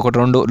ఇక్కడ సైడ్ ఒకటి,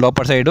 2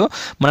 లోపల సైడ్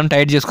మనం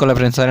టైట్ చేసుకోవాలి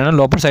ఫ్రెండ్స్, సరేనా.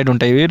 లోపల సైడ్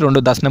ఉంటాయి ఇవి 2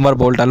 10 నెంబర్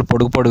బోల్టాలు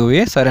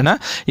పొడుగువి, సరేనా.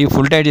 ఇవి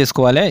ఫుల్ టైట్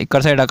చేసుకోవాలి.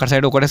 ఇక్కడ సైడ్ అక్కడ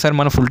సైడ్ ఒకటేసారి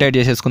మనం ఫుల్ టైట్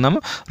చేసేసుకుందాం.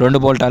 2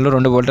 బోల్టాలు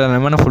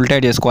మనం ఫుల్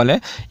టైట్ చేసుకోవాలి.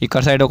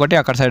 ఇక్కడ సైడ్ ఒకటి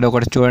అక్కడ సైడ్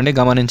ఒకటి, చూడండి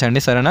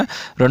గమనించండి, సరేనా.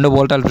 2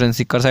 బోల్టాలు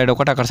ఫ్రెండ్స్, ఇక్కడ సైడ్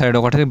ఒకటి అక్కడ సైడ్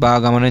ఒకటి, బాగా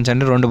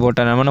గమనించండి. 2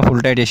 బోల్టాలు మనం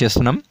ఫుల్ టైట్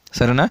చేసేస్తున్నాం,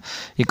 సరేనా.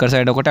 ఇక్కడ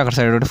సైడ్ ఒకటి అక్కడ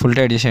సైడ్ ఒకటి ఫుల్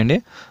టైట్ చేసేయండి.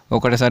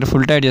 ఒకటేసారి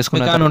ఫుల్ టైట్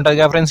చేసుకుని ఉంటుంది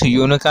కదా ఫ్రెండ్స్,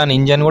 యూనికాన్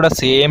ఇంజన్ కూడా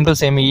సేమ్ టు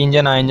సేమ్, ఈ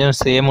ఇంజన్ ఆ ఇంజన్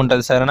సేమ్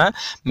ఉంటుంది, సరేనా.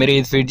 మీరు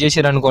ఇది ఫిట్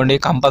చేసారనుకోండి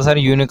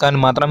కంపల్సరీ యూనికాన్ కానీ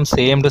మాత్రం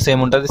సేమ్ టు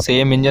సేమ్ ఉంటుంది,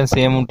 సేమ్ ఇంజన్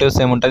సేమ్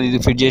ఉంటుంది. ఇది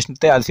ఫిట్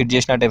చేసితే అది ఫిట్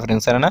చేసినట్టే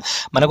ఫ్రెండ్స్. సరేనా,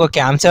 మనకు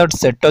క్యామ్ షాఫ్ట్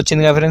సెట్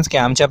వచ్చింది కదా ఫ్రెండ్స్.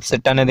 క్యామ్ షాఫ్ట్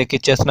సెట్ అనేది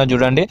ఎక్కిచ్చేస్తున్నా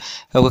చూడండి.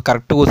 ఒక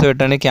కరెక్ట్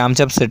కూర్చోబెట్టండి. క్యామ్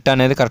షాఫ్ట్ సెట్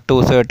అనేది కరెక్ట్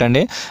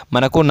కూర్చోబెట్టండి.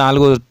 మనకు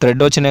 4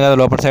 థ్రెడ్ వచ్చినాయి కదా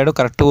లోపల సైడ్,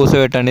 కరెక్ట్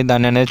కూర్చోబెట్టండి.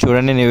 దాన్ని అనేది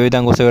చూడండి నేను ఏ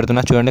విధంగా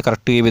కూర్చోబెడుతున్నా చూడండి.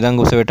 కరెక్ట్ ఈ విధంగా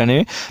కూర్చోబెట్టండి.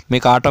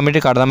 మీకు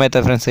ఆటోమేటిక్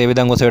అర్థమవుతుంది ఫ్రెండ్స్ ఏ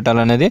విధంగా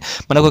కూర్చోబెట్టాలనేది.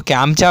 మనకు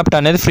క్యామ్ షాఫ్ట్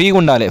అనేది ఫ్రీగా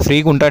ఉండాలి,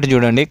 ఫ్రీగా ఉంటాడు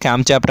చూడండి.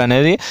 క్యామ్ షాఫ్ట్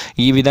అనేది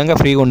ఈ విధంగా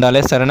ఫ్రీగా ఉండాలి.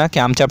 సరేనా,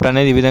 క్యామ్ షాఫ్ట్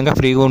అనేది ఈ విధంగా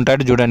ఫ్రీగా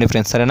ఉంటాడు చూడండి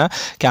ఫ్రెండ్స్. సరేనా,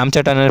 క్యామ్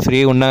షాఫ్ట్ అనేది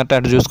ఫ్రీగా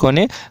ఉన్నట్టు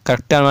చూసుకొని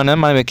కరెక్ట్ అనేది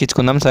మనం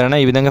ఎక్కించుకుందాం. సరేనా,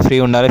 ఈ విధంగా ఫ్రీ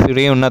ఉండాలి.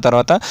 ఫ్రీ ఉన్న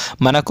తర్వాత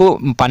మనకు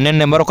 12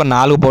 నెంబర్ ఒక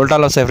 4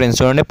 బోల్టాలు వస్తాయి ఫ్రెండ్స్.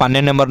 చూడండి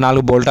 12 నెంబర్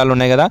 4 బోల్టాలు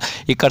ఉన్నాయి కదా.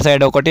 ఇక్కడ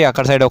సైడ్ ఒకటి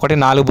అక్కడ సైడ్ ఒకటి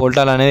 4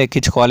 బోల్టాలు అనేది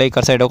ఎక్కించుకోవాలి.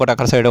 ఇక్కడ సైడ్ ఒకటి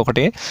అక్కడ సైడ్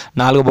ఒకటి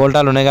 4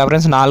 బోల్టాలు ఉన్నాయి కదా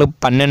ఫ్రెండ్స్.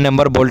 12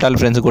 నెంబర్ బోల్టాలు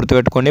ఫ్రెండ్స్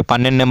గుర్తుపెట్టుకోండి.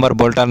 12 నెంబర్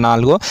బోల్టాలు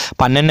 4,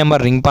 12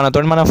 నెంబర్ రింగ్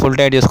పనతో మనం ఫుల్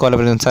టైట్ చేసుకోవాలి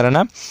ఫ్రెండ్స్.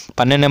 సరేనా,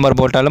 12 నెంబర్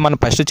బోల్టాలు మనం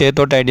ఫస్ట్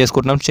చేతితో టైట్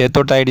చేసుకుంటున్నాం.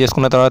 చేతితో టైట్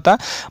చేసుకున్న తర్వాత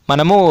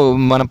మనము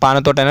మన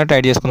పానతోటైనా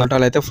టైట్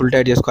చేసుకున్నట్టు అయితే ఫుల్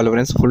టైట్ చేసుకోవాలి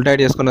ఫ్రెండ్స్. ఫుల్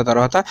టైట్ చేసుకున్న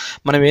తర్వాత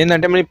మనం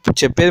ఏంటంటే మీరు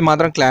చెప్పేది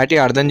మాత్రం క్లారిటీ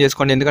అర్థం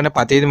చేసుకోండి. ఎందుకంటే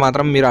ప్రతిది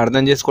మాత్రం మీరు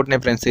అర్థం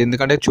చేసుకుంటున్నాయి ఫ్రెండ్స్.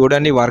 ఎందుకంటే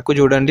చూడండి వర్క్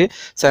చూడండి.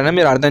 సరేనా,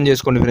 మీరు అర్థం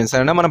చేసుకోండి ఫ్రెండ్స్.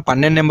 సరేనా, మనం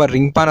 12 నెంబర్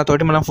రింగ్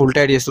పానతోటి మనం ఫుల్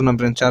టైట్ చేస్తున్నాం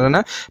ఫ్రెండ్స్.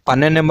 సరేనా,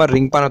 12 నెంబర్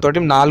రింగ్ పానతోటి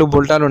 4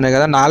 బోల్టాలు ఉన్నాయి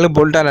కదా. 4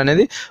 బోల్టాలు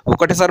అనేది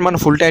ఒకటేసారి మనం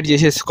ఫుల్ టైట్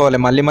చేసేసుకోవాలి.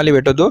 మళ్ళీ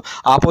పెట్టొద్దు.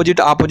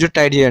 ఆపోజిట్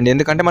టైట్ చేయండి.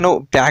 ఎందుకంటే మనం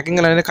ప్యాకింగ్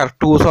అనేది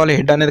కరెక్ట్ కూర్చోవాలి,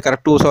 హెడ్ అనేది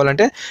కరెక్ట్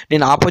కూర్చోవాలంటే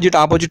నేను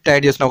ఆపోజిట్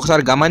టైట్ చేస్తున్నా.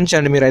 ఒకసారి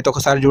గమనించండి మీరు అయితే.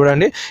 ఒకసారి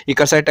చూడండి,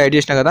 ఇక్కడ సైడ్ టైట్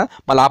చేసిన కదా,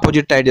 మళ్ళీ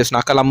ఆపోజిట్ టైట్ చేస్తున్నా.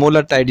 అక్కడ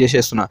మూల టైట్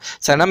చేసేస్తున్నా.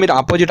 సరేనా, మీరు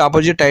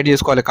ఆపోజిట్ టైట్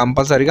చేసుకోవాలి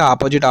కంపల్సరీగా.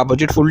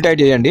 ఆపోజిట్ ఫుల్ టైట్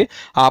చేయండి.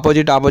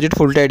 ఆపోజిట్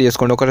ఫుల్ టైట్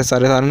చేసుకోండి ఒకసారి.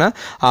 సరేనా,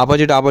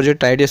 ఆపోజిట్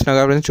టైట్ చేసినా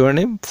కాబట్టి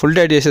చూడండి ఫుల్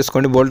టైట్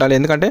చేసేసుకోండి బోల్టాలు.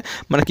 ఎందుకంటే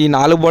మనకి ఈ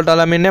 4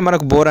 బోల్టాల మీదనే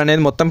మనకు బోర్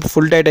అనేది మొత్తం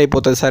ఫుల్ టైట్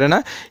అయిపోతుంది. సరేనా,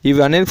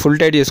 ఇవి అనేది ఫుల్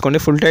టైట్ చేసుకోండి.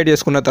 ఫుల్ టైట్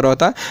చేసుకున్న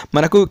తర్వాత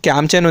మనకు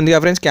క్యామ్ చైన్ ఉంది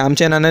కదా ఫ్రెండ్స్. క్యామ్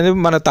చైన్ అనేది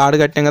మన తాడు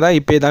కట్టాం కదా,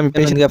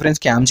 ఇప్పేసింది కదా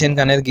ఫ్రెండ్స్. క్యామ్ చైన్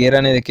అనేది గేర్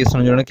అనేది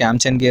ఎక్కిస్తున్నాం చూడండి. క్యామ్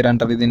చైన్ గేర్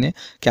అంటారు దీన్ని.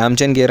 క్యామ్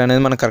చైన్ గేర్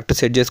అనేది మనం కరెక్ట్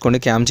సెట్ చేసుకోండి.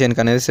 క్యామ్ చైన్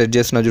అనేది సెట్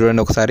చేస్తున్నా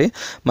చూడండి ఒకసారి.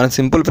 మనం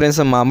సింపుల్ ఫ్రెండ్స్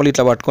మామూలు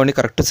ఇట్లా పట్టుకోండి,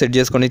 కరెక్ట్ సెట్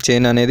చేసుకోండి.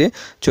 చైన్ అనేది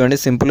చూడండి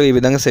సింపుల్ ఈ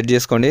విధంగా సెట్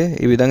చేసుకోండి.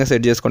 ఈ విధంగా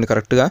సెట్ చేసుకోండి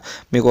కరెక్ట్గా.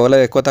 మీకు ఒకవేళ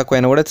ఎక్కువ తక్కువ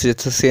అయినా కూడా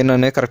చైన్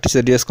అనేది కరెక్ట్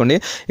సెట్ చేసుకోండి.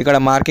 ఇక్కడ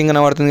మార్కింగ్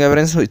కనబడుతుంది కదా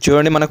ఫ్రెండ్స్.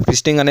 చూడండి మనకు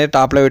పిస్టింగ్ అనేది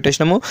టాప్లో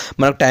పెట్టేసినాము.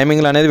 మనకు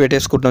టైమింగ్ అనేది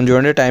పెట్టేసుకుంటున్నాం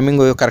చూడండి.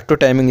 టైమింగ్ కరెక్ట్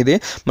టైమింగ్ ఇది.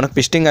 మనకు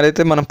పిస్టింగ్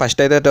అయితే మనం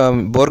ఫస్ట్ అయితే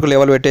బోర్కు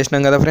లెవెల్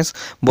పెట్టేసినాం కదా ఫ్రెండ్స్.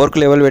 బోర్కు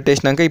లెవెల్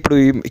పెట్టేసినాక ఇప్పుడు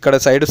ఇక్కడ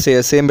సైడ్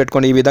సేమ్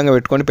పెట్టుకోండి. ఈ విధంగా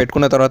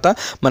పెట్టుకున్న తర్వాత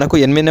మనకు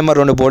 8 నెంబర్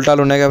 2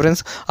 బోల్టాలు ఉన్నాయి కదా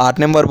ఫ్రెండ్స్. 8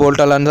 నెంబర్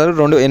బోల్టాలు అంటారు,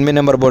 2 8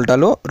 నెంబర్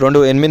బోల్టాలు, 2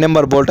 8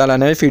 నెంబర్ బోల్టాలు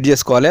అనేవి ఫిట్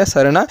చేసుకోవాలి.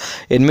 సరేనా,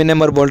 8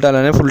 నెంబర్ బోల్టాలు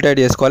అనేవి ఫుల్ టైట్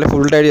చేసుకోవాలి.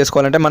 ఫుల్ టైట్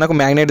చేసుకోవాలంటే మనకు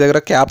మ్యాగ్నెట్ దగ్గర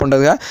క్యాప్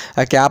ఉంటుంది కదా,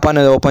 ఆ క్యాప్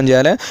అనేది ఓపెన్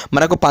చేయాలి.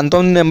 మనకు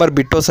 19 నెంబర్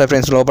బిట్ వస్తాయి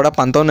ఫ్రెండ్స్ లోపల.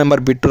 19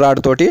 నెంబర్ బిట్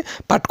రాడ్ తోటి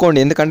పట్టుకోండి.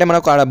 ఎందుకంటే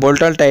మనకు ఆడ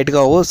బోల్టాలు టైట్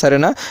కావు.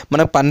 సరేనా,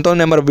 మనకు 19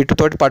 నెంబర్ బిట్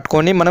తోటి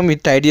పట్టుకొని మనం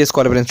ఇది టైట్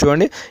చేసుకోవాలి ఫ్రెండ్స్.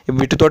 చూడండి ఈ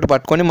బిట్ తోటి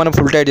పట్టుకొని మనం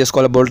ఫుల్ టైట్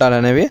చేసుకోవాలి. బోల్టాలు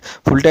అనేవి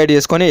ఫుల్ టైట్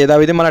చేసుకొని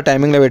యథావిధి మన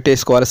టైమింగ్లో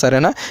పెట్టేసుకోవాలి.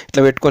 సరేనా,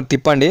 ఇట్లా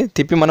పెట్టుకొని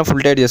తిప్పి మనం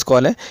ఫుల్ టైట్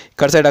చేసుకోవాలి.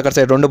 ఇక్కడ సైడ్ అక్కడ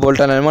సైడ్ 2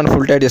 బోల్టాలు అనేవి మనం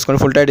ఫుల్ టైట్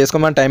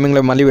చేసుకొని మన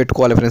టైమింగ్లో మళ్ళీ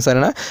పెట్టుకోవాలి ఫ్రెండ్స్.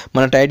 సరేనా,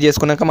 మనం టైట్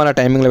చేసుకున్నాక మన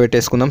టైమింగ్లో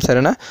పెట్టేసుకుందాం.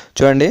 సరేనా,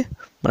 చూడండి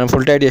మనం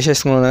ఫుల్ టైట్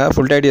చేసేసుకున్నాం కదా.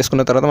 ఫుల్ టైట్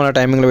చేసుకున్న తర్వాత మన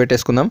టైమింగ్లో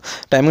పెట్టేసుకుందాం.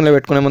 టైమింగ్లో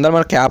పెట్టుకునే ముందర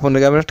మన క్యాప్ ఉంది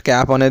కాబట్టి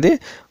క్యాప్ అనేది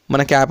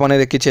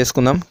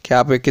ఎక్కించేసుకుందాం.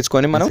 క్యాప్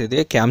ఎక్కించుకొని మనం ఇది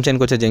క్యామ్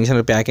చైన్కి వచ్చే జంక్షన్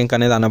ప్యాకింగ్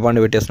అనేది అనబండి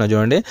పెట్టేస్తున్నాం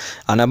చూడండి.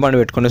 అనబండి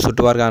పెట్టుకొని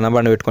చుట్టువరకు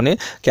అనబండి పెట్టుకొని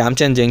క్యామ్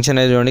చైన్ జంక్షన్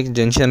అనేది చూడండి.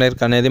 జంక్షన్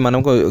అనేది మనం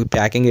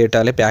ప్యాకింగ్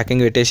పెట్టాలి.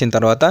 ప్యాకింగ్ పెట్టేసిన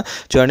తర్వాత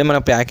చూడండి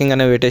మనం ప్యాకింగ్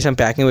అనేది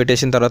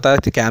పెట్టేసిన తర్వాత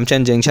క్యామ్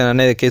చైన్ జంక్షన్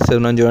అనేది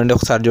ఎక్కిస్తున్నాం చూడండి.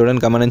 ఒకసారి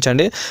చూడండి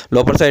గమనించండి.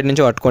 లోపల సైడ్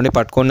నుంచి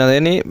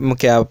పట్టుకున్నదని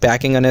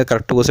ప్యాకింగ్ అనేది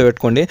కరెక్ట్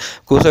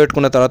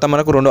కూర్చోబెట్టుకున్న తర్వాత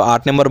మనకు 2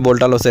 8 నెంబర్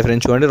బోల్టాలు వస్తాయి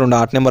ఫ్రెండ్స్. చూడండి 2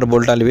 8 నెంబర్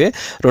బోల్టాలు ఇవి.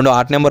 2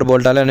 8 నెంబర్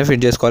బోల్టాలు అనేవి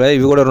ఫిట్ చేసుకోవాలి.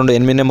 ఇవి కూడా 2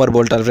 8 number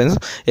బోల్టాలు friends.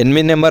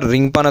 8 number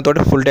ring పానతోటి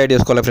full tight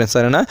చేసుకోవాలి ఫ్రెండ్స్.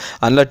 సరేనా,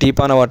 అందులో టీ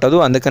పాన పట్టదు.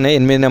 అందుకనే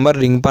 8 నెంబర్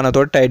రింగ్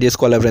పానతోటి టైట్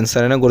చేసుకోవాలి ఫ్రెండ్స్.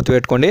 సరేనా,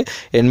 గుర్తుపెట్టుకోండి.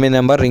 8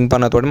 నెంబర్ రింగ్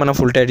పానతోటి మనం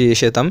ఫుల్ టైట్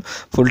చేసేద్దాం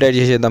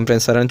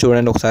ఫ్రెండ్స్. సరేనా,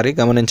 చూడండి ఒకసారి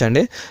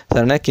గమనించండి.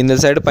 సరేనా, కింద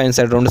సైడ్ పైన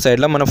సైడ్ 2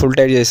 సైడ్లో మనం ఫుల్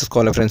టైట్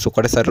చేసేసుకోవాలి ఫ్రెండ్స్.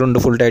 ఒకటేసారి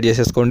 2 ఫుల్ టైట్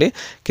చేసేసుకోండి.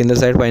 కింద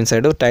సైడ్ పైన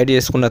సైడ్ టైట్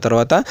చేసుకున్న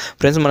తర్వాత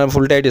ఫ్రెండ్స్ మనం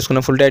ఫుల్ టైట్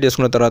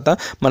చేసుకున్న తర్వాత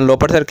మన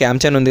లోపల సైడ్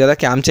క్యామ్ చైన్ ఉంది కదా.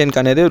 క్యామ్ చైన్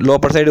అనేది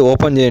లోపల సైడ్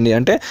ఓపెన్ చేయండి.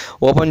 అంటే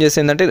ఓపెన్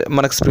చేసిందంటే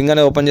మనకు స్ప్రింగ్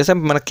అనేది ఓపెన్ చేస్తే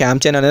మన క్యామ్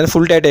చైన్ అనేది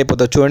ఫుల్ టైట్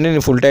అయిపోతుంది. చూడండి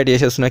నేను ఫుల్ టైట్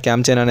చేసేస్తున్నా.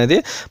 క్యామ్ చైన్ అనేది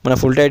మనం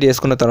ఫుల్ టైట్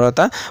చేసుకున్న తర్వాత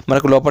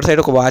మనకు లోపల సైడ్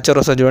ఒక వాచర్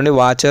వస్తుంది చూడండి.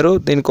 వాచరు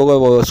దీనికి ఒక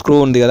స్క్రూ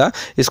ఉంది కదా.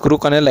 ఈ స్క్రూ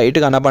అనేది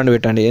లైట్గా అనబండి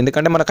పెట్టండి.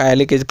 ఎందుకంటే మనకు ఆయిల్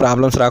లీకేజ్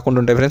ప్రాబ్లమ్స్ రాకుండా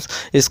ఉంటాయి ఫ్రెండ్స్.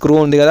 ఈ స్క్రూ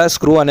ఉంది కదా,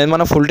 స్క్రూ అనేది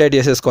మనం ఫుల్ టైట్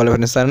చేసేసుకోవాలి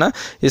ఫ్రెండ్స్. సరేనా,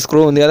 ఈ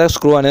స్క్రూ ఉంది కదా,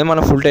 స్క్రూ అనేది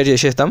మనం ఫుల్ టైట్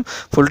చేసేస్తాం.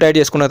 ఫుల్ టైట్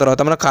చేసుకున్న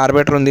తర్వాత మన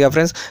కార్బేటర్ ఉంది కదా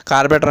ఫ్రెండ్స్.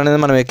 కార్బేటర్ అనేది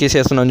మనం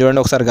ఎక్కిచేస్తున్నాం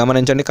చూడండి. ఒకసారి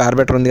గమనించండి.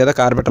 కార్బేటర్ ఉంది కదా,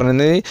 కార్బేటర్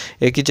అనేది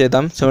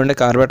ఎక్కిచేద్దాం. చూడండి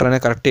కార్బేటర్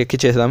అనేది కరెక్ట్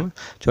ఎక్కిచేద్దాం.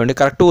 చూడండి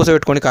కరెక్ట్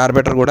కూర్చోబెట్టుకోండి.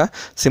 కార్బేటర్ కూడా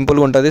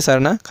సింపుల్గా ఉంటుంది.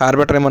 సరేనా,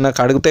 కార్బేటర్ ఏమన్నా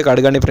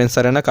కడగండి ఫ్రెండ్స్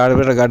సరేనా.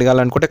 కార్బొరేటర్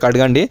కడగాలనుకుంటే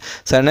కడగండి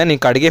సరేనా.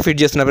 నేను కడిగే ఫిట్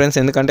చేస్తున్నా ఫ్రెండ్స్,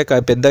 ఎందుకంటే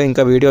పెద్ద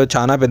ఇంకా వీడియో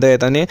చాలా పెద్ద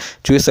అవుతుంది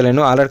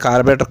చూస్తలేను. ఆల్రెడీ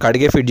కార్బొరేటర్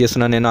కడిగే ఫిట్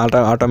చేస్తున్నాను నేను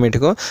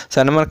ఆటోమేటిక్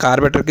సరేనా. మన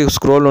కార్బొరేటర్కి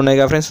స్క్రూలు ఉన్నాయి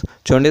కదా ఫ్రెండ్స్,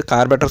 చూడండి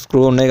కార్బొరేటర్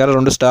స్క్రూ ఉన్నాయి కదా,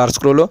 2 స్టార్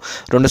స్క్రూలు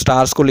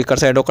ఇక్కడ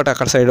సైడ్ ఒకటి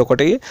అక్కడ సైడ్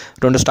ఒకటి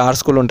 2 స్టార్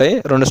స్క్రూలు ఉంటాయి.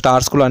 2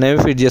 స్టార్ స్క్రూలు అనేవి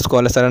ఫిట్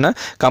చేసుకోవాలి సరేనా.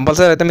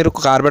 కంపల్సరీ అయితే మీరు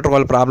కార్బొరేటర్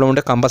వాళ్ళ ప్రాబ్లం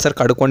ఉంటే కంపల్సరీ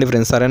కడుక్కోండి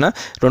ఫ్రెండ్స్ సరేనా.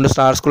 2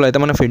 స్టార్ స్క్రూలు అయితే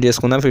మనం ఫిట్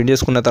చేసుకుందాం. ఫిట్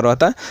చేసుకున్న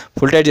తర్వాత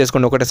ఫుల్ టైట్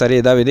చేసుకోండి ఒకటేసారి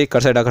ఇది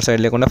ఇక్కడ సైడ్ అక్కడ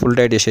సైడ్ లేకుండా ఫుల్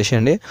టైట్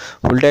చేసేయండి.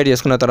 ఫుల్ టైట్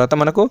చేసుకున్న తర్వాత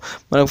మనకు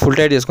ఫుల్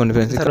టైట్ చేసుకోండి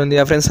ఫ్రెండ్స్. ఇక్కడ ఉంది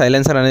కదా ఫ్రెండ్స్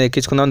సైలెన్సర్ అనేది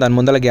ఎక్కించుకుందాం. దాని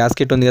ముందర గ్యాస్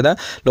కిట్ ఉంది కదా,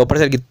 లోపల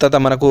సైడ్ గిత్త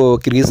మనకు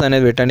గ్రీస్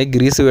అనేది పెట్టండి.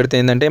 గ్రీస్ పెడితే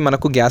ఏంటంటే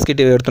మనకు గ్యాస్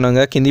కిట్ పెడుతున్నాం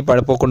కదా, కింది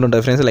పడిపోకుండా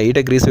ఉంటుంది ఫ్రెండ్స్.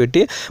 లైట్గా గ్రీస్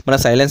పెట్టి మన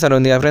సైలెన్సర్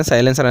ఉంది కదా ఫ్రెండ్స్,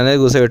 సైలెన్సర్ అనేది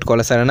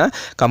కూర్చోబెట్టుకోవాలి సరేనా.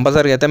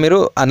 కంపల్సరీగా అయితే మీరు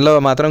అందులో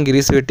మాత్రం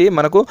గ్రీస్ పెట్టి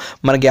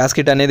మన గ్యాస్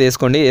కిట్ అనేది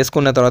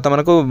వేసుకున్న తర్వాత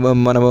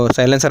మనం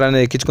సైలెన్సర్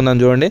అనేది ఎక్కించుకుందాం.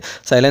 చూడండి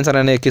సైలెన్సర్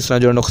అనేది ఎక్కిస్తున్నా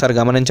చూడండి, ఒకసారి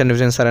గమనించండి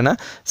ఫ్రెండ్స్ సరేనా.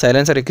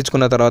 సైలెన్సర్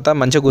ఎక్కించుకున్న తర్వాత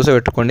మంచిగా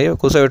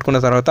కూర్చోబెట్టుకున్న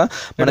తర్వాత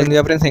మనకి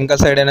ఫ్రెండ్స్ ఇంకా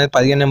సైడ్ అనేది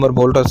 15 నెంబర్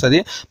బోల్ట్ వస్తుంది.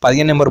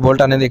 15 నెంబర్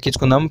బోల్ట్ అనేది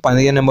ఎక్కించుకుందాం.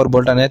 15 నెంబర్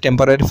బోల్ట్ అనేది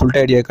టెంపరీ ఫుల్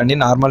టైట్ చేయకండి,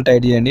 నార్మల్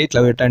టైట్ చేయండి.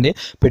 ఇట్లా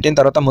పెట్టిన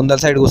తర్వాత ముందల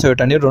సైడ్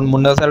కూర్చోబెట్టండి.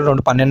 ముందల సైడ్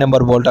 2 12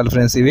 నెంబర్ బోల్టాలు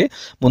ఫ్రెండ్స్, ఇవి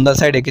ముందల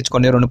సైడ్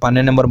ఎక్కించుకోండి. 2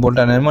 12 నెంబర్ బోల్ట్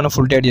అనేది మనం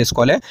ఫుల్ టైట్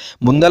చేసుకోవాలి.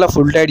 ముందల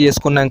ఫుల్ టైట్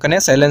చేసుకున్నాకనే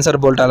సైలెన్సర్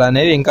బోల్టాలు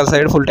అనేవి ఇంకా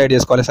సైడ్ ఫుల్ టైట్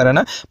చేసుకోవాలి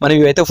సరేనా. మనం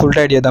ఇవైతే ఫుల్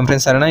టైట్ చేద్దాం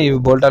ఫ్రెండ్స్ సరేనా. ఈ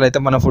బోల్టాలు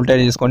అయితే మనం ఫుల్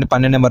టైట్ చేసుకోండి.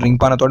 12 నెంబర్ రింగ్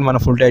పానతో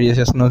మనం ఫుల్ టైట్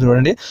చేసేస్తున్నాం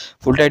చూడండి.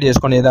 ఫుల్ టైట్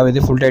చేసుకోండి,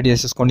 ఇది ఫుల్ టైట్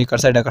చేసేసుకోండి. ఇక్కడ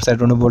సైడ్ అక్కడ సైడ్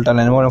 2 బోల్టాలు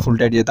అనేవి మనం ఫుల్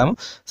టైట్ చేద్దాం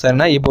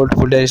సరేనా. ఈ బోల్ట్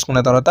ఫుల్ టైట్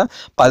చేసుకున్న తర్వాత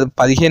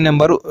 15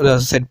 నెంబర్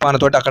సెట్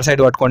పానతో అక్కడ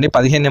సైడ్ పట్టుకోండి.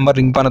 15 నెంబర్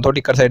రింగ్ పానతో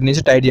ఇక్కడ సైడ్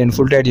నుంచి టైట్ చేయండి,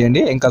 ఫుల్ టైట్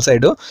చేయండి. ఎంకల్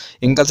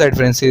సైడ్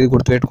ఫ్రెండ్స్ ఇది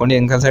గుర్తుపెట్టుకోండి.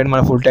 ఎంకల్ సైడ్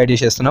మనం ఫుల్ టైట్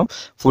చేసేస్తున్నాం.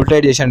 ఫుల్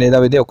టైట్ చేసండి,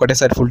 ఇది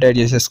ఒకటేసారి ఫుల్ టైట్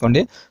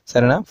చేసేసుకోండి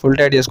సరేనా. ఫుల్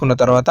టైట్ చేసుకున్న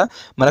తర్వాత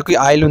మనకి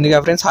ఆయిల్ ఉంది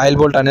కదా ఫ్రెండ్స్, ఆయిల్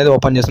బోల్ట్ అనేది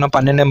ఓపెన్ చేస్తున్నాం.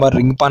 12 నెంబర్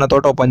రింగ్ పానతో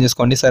ఓపెన్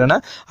చేసుకోండి సరేనా.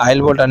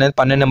 ఆయిల్ బోల్ట్ అనేది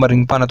 12 నెంబర్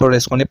రింగ్ పానతో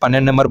వేసుకోండి.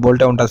 12 నెంబర్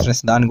బోల్టే ఉంటుంది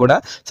ఫ్రెండ్స్ దాన్ని కూడా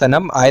సరేనా.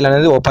 ఆయిల్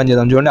అనేది ఓపెన్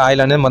చేద్దాం. చూడండి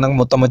ఆయిల్ అనేది మనకు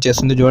మొత్తం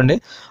వచ్చేస్తుంది. చూడండి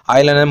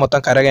ఆయిల్ అనేది మొత్తం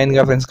కరెక్ట్ అయింది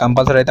కదా ఫ్రెండ్స్.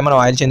 కంపల్సరీ అయితే మనం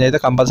ఆయిల్ చేంజ్ అయితే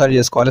కంపల్సరీ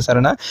చేసుకోవాలి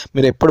సరేనా.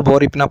 మీరు ఎప్పుడు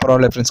బోర్ ఇప్పినా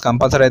పర్వాలేదు ఫ్రెండ్స్,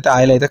 కంపల్సరీ అయితే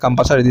ఆయిల్ అయితే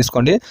కంపల్సరీ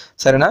తీసుకోండి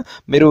సరేనా.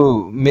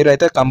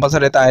 మీరైతే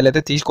కంపల్సరీ అయితే ఆయిల్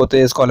అయితే తీసి కొత్త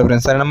చేసుకోవాలి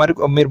ఫ్రెండ్స్ సరేనా. మరి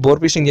మీరు బోర్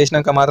ఫిషింగ్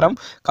చేసినాక మాత్రం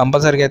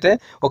కంపల్సరీగా అయితే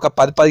ఒక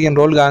 10-15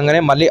 రోజులు కాగానే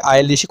మళ్ళీ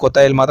ఆయిల్ తీసి కొత్త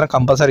ఆయిల్ మాత్రం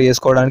కంపల్సరీ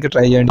వేసుకోవడానికి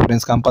ట్రై చేయండి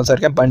ఫ్రెండ్స్.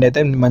 కంపల్సరీగా బండి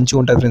అయితే మంచిగా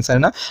ఉంటుంది ఫ్రెండ్స్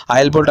సరేనా.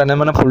 ఆయిల్ బోల్ట్ అనేది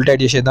మనం ఫుల్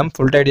టైట్ చేసేద్దాం.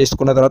 ఫుల్ టైట్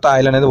చేసుకున్న తర్వాత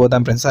ఆయిల్ అనేది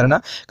పోదాం ఫ్రెండ్స్ సరేనా.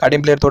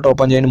 కటింగ్ ప్లేట్ తోటి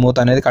ఓపెన్ చేయండి మూత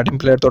అనేది. కటింగ్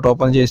ప్లేట్ తోటి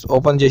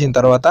ఓపెన్ చేసిన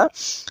తర్వాత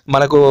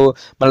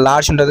మన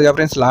లాడ్స్ ఉంటుంది కదా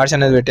ఫ్రెండ్స్, లాడ్స్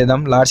అనేది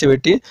పెట్టేద్దాం. లాడ్స్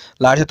పెట్టి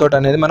లాడ్స్ తోటి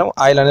అనేది మనం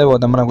ఆయిల్ అనేది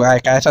పోదాం. మనం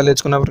క్యాష్ ఆయిల్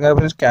తెచ్చుకున్నప్పుడు కదా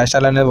ఫ్రెండ్స్, క్యాష్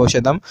ఆయిల్ అనేది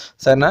పోసేద్దాం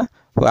సరేనా.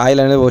 ఆయిల్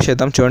అనేది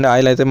పోసేద్దాం. చూడండి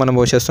ఆయిల్ అయితే మనం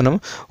పోసేస్తున్నాం,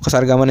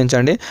 ఒకసారి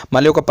గమనించండి.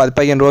 మళ్ళీ ఒక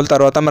 10-15 రోజుల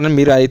తర్వాత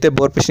మీరు అయితే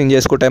బోర్ ఫిషింగ్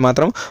చేసుకుంటే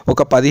మాత్రం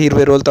ఒక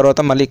 10-20 రోజుల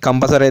తర్వాత మళ్ళీ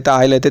కంపల్సరీ అయితే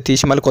ఆయిల్ అయితే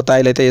తీసి మళ్ళీ కొత్త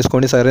ఆయిల్ అయితే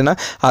వేసుకోండి సరేనా.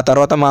 ఆ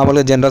తర్వాత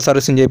మామూలుగా జనరల్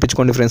సర్వీసింగ్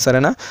చేయించుకోండి ఫ్రెండ్స్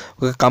సరేనా.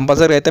 ఒక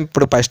కంపల్సరీ అయితే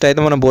ఇప్పుడు ఫస్ట్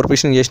అయితే మనం బోర్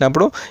ఫిషింగ్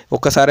చేసినప్పుడు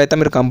ఒక్కసారి అయితే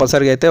మీరు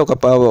కంపల్సరీగా అయితే ఒక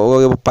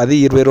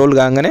 10-20 రోజులు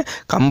కాగానే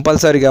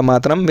కంపల్సరీగా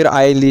మాత్రం మీరు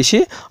ఆయిల్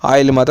తీసి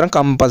ఆయిల్ మాత్రం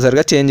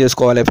కంపల్సరీగా చేంజ్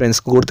చేసుకోవాలి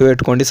ఫ్రెండ్స్,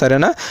 గుర్తుపెట్టుకోండి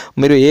సరేనా.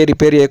 మీరు ఏ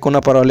రిపేర్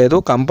చేయకున్నా పర్వాలేదు,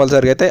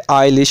 కంపల్సరీగా అయితే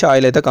ఆయిల్ తీసి ఆయిల్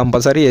అయితే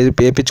కంపల్సరీ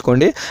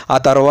వేయించుకోండి. ఆ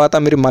తర్వాత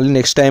మీరు మళ్ళీ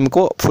నెక్స్ట్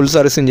టైంకు ఫుల్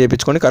సర్వీసింగ్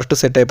చేయించుకోండి, కరెక్ట్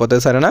సెట్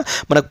అయిపోతుంది సరేనా.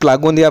 మనకు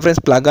ప్లగ్ ఉంది కదా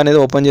ఫ్రెండ్స్, ప్లగ్ అనేది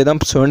ఓపెన్ చేద్దాం.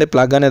 చూడండి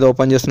ప్లగ్ అనేది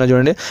ఓపెన్ చేస్తున్నా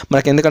చూడండి.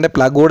 మనకి ఎందుకంటే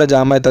ప్లగ్ కూడా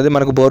జామ్ అవుతుంది,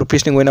 మనకు బోర్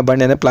ఫిషింగ్ పోయిన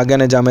బండి అనేది ప్లగ్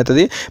అనేది జామ్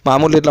అవుతుంది.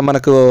 మామూలు ఇట్లా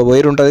మనకు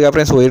వైర్ ఉంటుంది కదా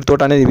ఫ్రెండ్స్, వైర్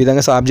తోట అనేది ఈ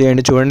విధంగా సాఫ్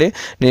చేయండి. చూడండి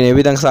నేను ఏ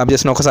విధంగా సాఫ్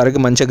చేసిన ఒకసారి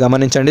మంచిగా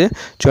గమనించండి.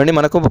 చూడండి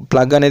మనకు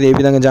ప్లగ్ అనేది ఏ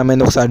విధంగా జామ్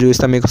అయిందో ఒకసారి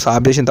చూపిస్తాను మీకు.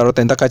 సాఫ్ చేసిన తర్వాత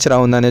ఎంత కచరా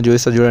ఉందనేది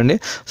చూపిస్తా చూడండి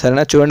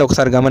సరేనా. చూడండి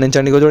ఒకసారి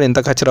గమనించండి, చూడండి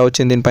ఎంత కచరా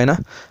వచ్చింది దీనిపైన.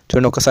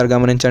 చూడండి ఒకసారి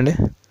గమనించండి.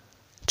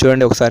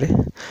 చూడండి ఒకసారి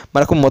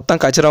మనకు మొత్తం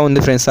కచరా ఉంది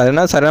ఫ్రెండ్స్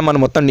సరేనా. మనం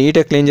మొత్తం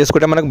నీట్గా క్లీన్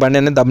చేసుకుంటే మనకు బండి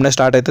అనేది దబ్బనే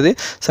స్టార్ట్ అవుతుంది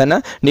సరేనా.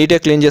 నీట్గా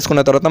క్లీన్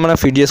చేసుకున్న తర్వాత మనం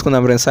ఫిట్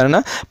చేసుకుందాం ఫ్రెండ్స్ సరేనా.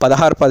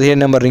 16-15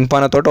 నెంబర్ రింగ్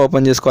పానతో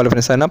ఓపెన్ చేసుకోవాలి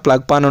ఫ్రెండ్స్ సరేనా.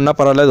 ప్లగ్ పాన్ ఉన్నా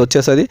పర్వాలేదు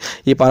వచ్చేస్తుంది,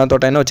 ఈ పానతో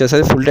అయినా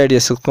వచ్చేస్తుంది. ఫుల్ టైట్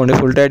చేసుకోండి.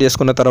 ఫుల్ టైట్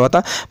చేసుకున్న తర్వాత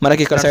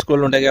మనకి ఇక్కడ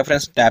స్క్రూలు ఉంటాయి కదా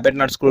ఫ్రెండ్స్, ట్యాబెట్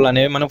నట్ స్క్రూలు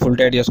అనేవి మనం ఫుల్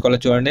టైట్ చేసుకోవాలి.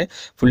 చూడండి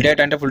ఫుల్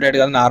టైట్ అంటే ఫుల్ టైట్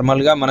కాదు,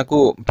 నార్మల్గా మనకు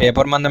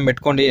పేపర్ మందం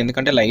పెట్టుకోండి,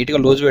 ఎందుకంటే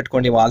లైట్గా లూజ్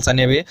పెట్టుకోండి. వాల్స్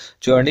అనేవి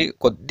చూడండి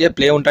కొద్దిగా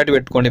ప్లే ఉంటాయి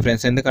పెట్టుకోండి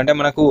ఫ్రెండ్స్, ఎందుకంటే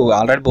మనకు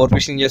ఆల్రెడీ బోర్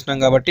ఫిషింగ్ చేసినాం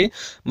కాబట్టి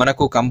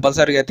మనకు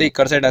కంపల్సరీగా అయితే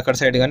ఇక్కడ సైడ్ అక్కడ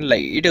సైడ్ కానీ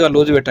లైట్గా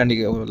లూజ్ పెట్టండి.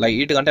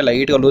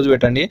 లైట్గా లూజ్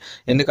పెట్టండి,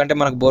 ఎందుకంటే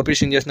మనకు బోర్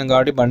ఫిషింగ్ చేసినాం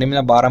కాబట్టి బండి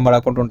మీద భారం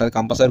పడకుండా ఉంటుంది.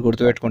 కంపల్సరీ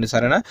గుర్తుపెట్టుకోండి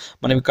సరేనా.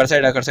 మనం ఇక్కడ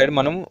సైడ్ అక్కడ సైడ్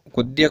మనం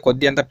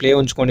కొద్ది అంత ప్లే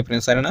ఉంచుకోండి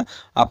ఫ్రెండ్స్ సరేనా.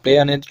 ఆ ప్లే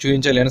అనేది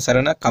చూపించలేను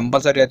సరేనా.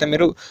 కంపల్సరీ అయితే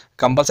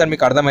కంపల్సరీ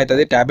మీకు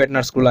అర్థమవుతుంది. ట్యాబ్లెట్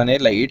నట్ స్క్రూలు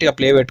అనేది లైట్గా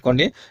ప్లే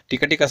పెట్టుకోండి.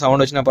 టిక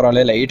సౌండ్ వచ్చినా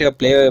పర్వాలేదు, లైట్గా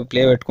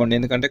ప్లే పెట్టుకోండి,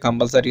 ఎందుకంటే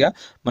కంపల్సరీగా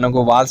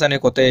మనకు వాల్స్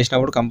అనేవి కొత్త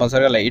చేసినప్పుడు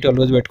కంపల్సరీగా లైట్గా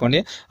లూజ్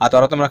పెట్టుకోండి. ఆ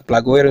తర్వాత మనకు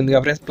ప్లగ్ వైర్ ఉంది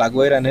కదా ఫ్రెండ్స్, ప్లగ్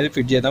వైర్ అనేది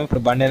ఫిట్ చేద్దాం. ఇప్పుడు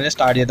బండి అనేది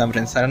స్టార్ట్ చేద్దాం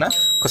ఫ్రెండ్స్ సరేనా.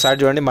 ఒకసారి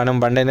చూడండి మనం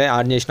బండి అనేది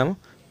ఆన్ చేసినాం,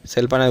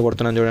 సెల్ఫ్ అనేది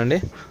కొడుతున్నాం చూడండి,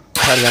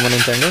 ఒకసారి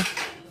గమనించండి.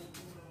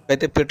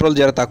 అయితే పెట్రోల్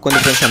జర తక్కువ ఉంది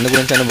ఫ్రెండ్స్, అందు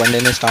గురించి అని బండి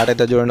అనేది స్టార్ట్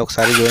అవుతుంది చూడండి.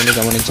 ఒకసారి చూడండి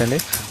గమనించండి,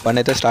 బండి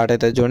అయితే స్టార్ట్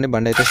అవుతుంది చూడండి.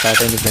 బండి అయితే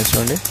స్టార్ట్ అయింది ఫ్రెండ్స్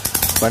చూడండి.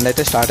 బండి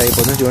అయితే స్టార్ట్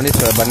అయిపోతుంది చూడండి.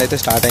 బండి అయితే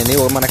స్టార్ట్ అయింది.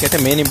 మనకైతే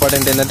మెయిన్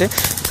ఇంపార్టెంట్ ఏంటంటే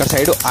ఇక్కడ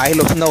సైడ్ ఆయిల్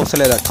వస్తుందా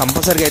వస్తలేదా,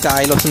 కంపల్సరీగా అయితే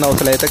ఆయిల్ వస్తుందా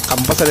వస్తలేదు అయితే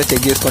కంపల్సరీ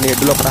చెక్ చేసుకోండి.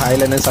 హెడ్ లోపల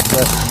ఆయిల్ అనేది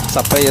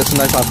సప్లై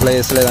చేస్తుందా సప్లై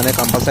చేస్తలేదు అనేది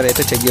కంపల్సరీ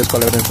అయితే చెక్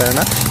చేసుకోవాలి ఫ్రెండ్స్,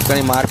 సరేనా.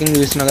 కానీ మార్కింగ్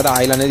చూస్తున్నాం కదా,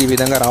 ఆయిల్ అనేది ఈ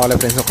విధంగా రావాలి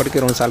ఫ్రెండ్స్. ఒకటికి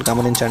 2 సార్లు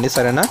గమనించండి,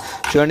 సరేనా.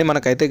 చూడండి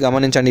మనకైతే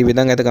గమనించండి, ఈ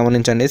విధంగా అయితే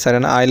గమనించండి,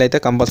 సరేనా. ఆయిల్ అయితే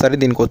కంపల్సరీ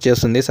దీనికి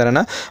వచ్చేస్తుంది,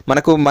 సరేనా.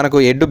 మనకు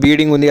హెడ్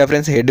బీడింగ్ ఉంది కదా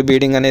ఫ్రెండ్స్, హెడ్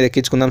బీడింగ్ అనేది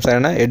ఎక్కించుకుందాం,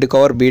 సరేనా. హెడ్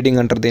కవర్ బీడింగ్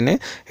అంటారు దీన్ని,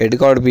 హెడ్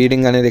కవర్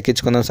బీడింగ్ అనేది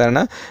ఎక్కించుకుందాం,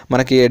 సరేనా.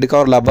 మనకి హెడ్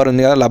కవర్ లబ్బర్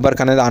ఉంది కదా,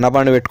 లబ్బర్కి అనేది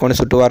అనబాండ్ పెట్టుకోండి,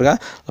 చుట్టువారుగా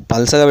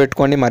పల్సగా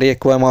పెట్టుకోండి, మరీ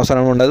ఎక్కువ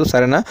అవసరం ఉండదు,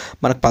 సరేనా.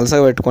 మనకు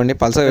పల్సగా పెట్టుకోండి,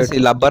 పల్సగా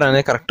ఈ లబ్బర్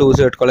అనేది కరెక్ట్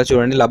ఊసి పెట్టుకోవాలి.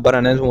 చూడండి లబ్బర్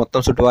అనేది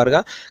మొత్తం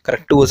చుట్టువారుగా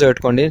కరెక్ట్ ఊసి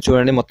పెట్టుకోండి.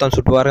 చూడండి మొత్తం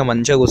చుట్టువారుగా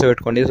మంచిగా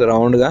కూసబెట్టుకోండి,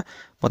 రౌండ్గా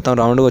మొత్తం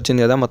రౌండ్గా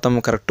వచ్చింది కదా, మొత్తం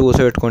కరెక్ట్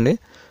కూసబెట్టుకోండి.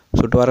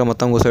 చుట్టువారుగా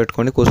మొత్తం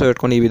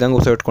కూసబెట్టుకోండి, ఈ విధంగా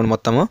కూసబెట్టుకోండి,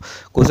 మొత్తము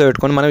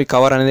కూసబెట్టుకొని మనం ఈ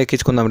కవర్ అనేది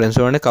ఎక్కించుకుందాం ఫ్రెండ్స్.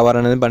 చూడండి కవర్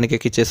అనేది బండికి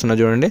ఎక్కించేస్తున్నా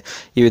చూడండి,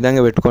 ఈ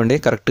విధంగా పెట్టుకోండి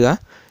కరెక్ట్గా,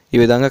 ఈ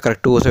విధంగా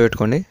కరెక్ట్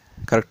కూసబెట్టుకోండి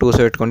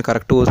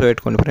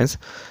ఫ్రెండ్స్.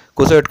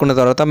 కూసబెట్టుకున్న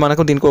తర్వాత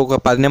మనకు దీనికి ఒక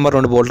 10 నెంబర్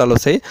 2 బోల్టాలు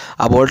వస్తాయి.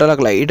 ఆ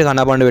బోల్టాలకు లైట్గా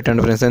అనబాండ్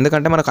పెట్టండి ఫ్రెండ్స్,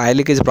 ఎందుకంటే మనకు ఆయిల్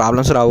లీకేజ్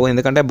ప్రాబ్లమ్స్ రావు.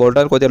 ఎందుకంటే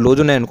బోల్టాలు కొద్దిగా లూజ్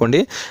ఉన్నాయి అనుకోండి,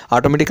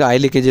 ఆటోమేటిక్గా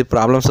ఆయిల్ లీకేజ్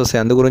ప్రాబ్లమ్స్ వస్తాయి.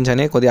 అందు గురించి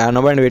అని కొద్దిగా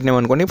అనబాండ్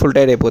పెట్టినామనుకోండి ఫుల్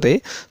టైట్ అయిపోతాయి,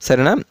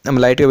 సరేనా.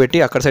 లైట్గా పెట్టి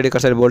అక్కడ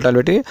సైడ్ బోల్టాలు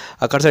పెట్టి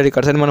అక్కడ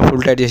సైడ్ మనం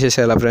ఫుల్ టైట్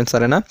చేసేసేయాలి ఫ్రెండ్స్,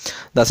 సరేనా.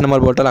 10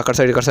 నెంబర్ బోల్టాలు అక్కడ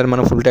సైడ్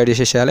మనం ఫుల్ టైట్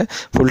చేసేసేయాలి.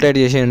 ఫుల్ టైట్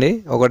చేసేయండి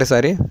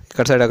ఒకటేసారి,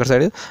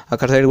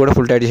 అక్కడ సైడ్ కూడా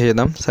ఫుల్ టైట్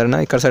చేసేద్దాం, సరేనా.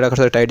 అక్కడ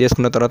సైడ్ టైట్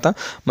చేసుకున్న తర్వాత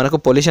మనకు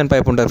పొల్యూషన్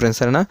పైప్ ఉంటుంది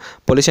ఫ్రెండ్స్, సరేనా.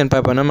 పొల్యూషన్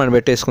పైప్ అనేది మనం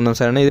పెట్టేసుకుందాం,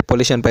 సరేనా. ఇది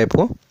పొల్యూషన్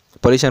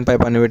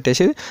పైప్ అని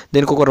పెట్టేసి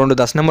దీనికి ఒక 2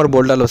 10 నెంబర్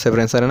బోల్టాలు వస్తాయి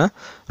ఫ్రెండ్స్, సరేనా.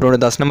 2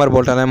 10 నెంబర్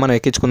బోల్టాలు మనం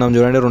ఎక్కించుకుందాం.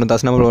 చూడండి 2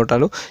 10 నెంబర్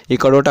బోల్టాలు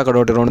ఇక్కడ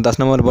ఒకటి 2 10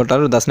 నెంబర్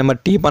బోల్టాలు 10 నెంబర్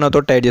టీ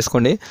పానతో టైట్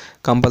చేసుకోండి,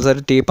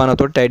 కంపల్సరీ టీ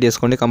పానతో టైట్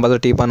చేసుకోండి,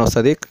 కంపల్సరీ టీ పాన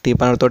వస్తుంది, టీ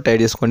పానతో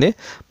టైట్ చేసుకోండి.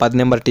 10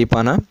 నెంబర్ టీ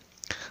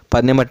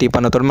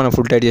పానతో మనం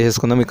ఫుల్ టైట్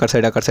చేసేసుకుందాం. ఇక్కడ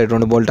సైడ్ అక్కడ సైడ్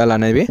 2 బోల్టాలు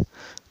అనేవి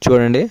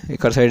చూడండి,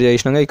 ఇక్కడ సైడ్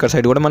చేసినాక ఇక్కడ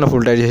సైడ్ కూడా మనం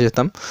ఫుల్ టైట్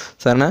చేసేస్తాం,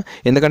 సరేనా.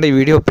 ఎందుకంటే ఈ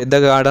వీడియో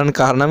పెద్దగా ఆడడానికి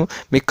కారణం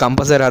మీకు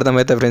కంపల్సరీ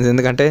అర్థమవుతుంది ఫ్రెండ్స్,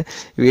 ఎందుకంటే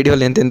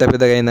వీడియోలు ఎంత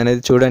పెద్దగా అయింది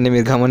అనేది చూడండి,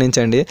 మీరు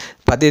గమనించండి.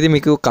 ప్రతిదీ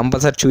మీకు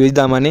కంపల్సరీ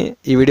చూద్దామని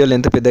ఈ వీడియోలు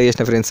ఎంత పెద్దగా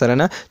చేసిన ఫ్రెండ్స్,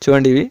 సరేనా.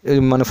 చూడండి ఇవి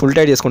మనం ఫుల్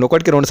టైట్ చేసుకోండి,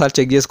 ఒకటికి 2 సార్లు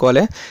చెక్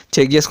చేసుకోవాలి.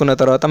 చెక్ చేసుకున్న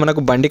తర్వాత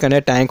మనకు బండికి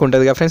అనేది ట్యాంక్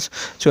ఉంటుంది కదా ఫ్రెండ్స్,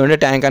 చూడండి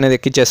ట్యాంక్ అనేది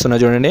ఎక్కించేస్తున్నా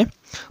చూడండి.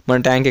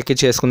 మనం ట్యాంక్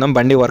ఎక్కించేసుకుందాం,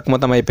 బండి వర్క్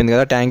మొత్తం అయిపోయింది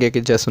కదా, ట్యాంక్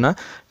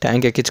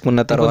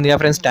ఎక్కించుకున్న తర్వాత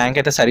ఫ్రెండ్స్ ట్యాంక్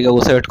అయితే సరిగా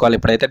ఊసబెట్టుకోవాలి.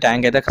 ఇప్పుడైతే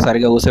ట్యాంక్ అయితే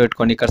సరిగా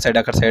ఊసబెట్టుకోండి, ఇక్కడ సైడ్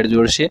అక్కడ సైడ్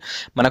చూసి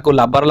మనకు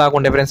లబ్బర్ లాగా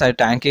ఉండే ఫ్రెండ్స్ అది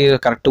ట్యాంక్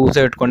కరెక్ట్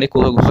ఊసబెట్టుకోండి.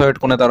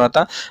 ఊసబెట్టుకున్న తర్వాత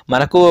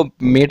మనకు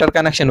మీటర్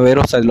కనెక్షన్ వైర్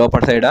వస్తుంది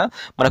లోపల సైడ్,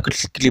 మనకు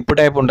క్లిప్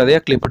టైప్ ఉంటుంది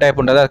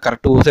అది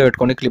కరెక్ట్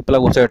ఊసబెట్టుకోండి, క్లిప్లో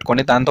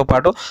ఊసబెట్టుకోండి.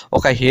 దాంతోపాటు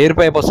ఒక హెయిర్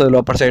పైప్ వస్తుంది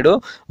లోపల సైడ్,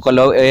 ఒక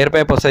ఎయిర్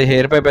పైప్ వస్తుంది,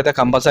 హెయిర్ పైప్ అయితే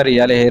కంపల్సరీ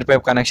ఇవ్వాలి, హెయిర్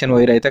పైప్ కనెక్షన్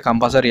వైర్ అయితే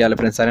కంపల్సరీ ఇవ్వాలి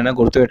ఫ్రెండ్స్, సరేనా.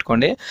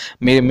 గుర్తుపెట్టుకోండి,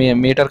 మీ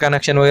మీటర్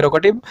కనెక్షన్ వైర్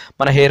ఒకటి,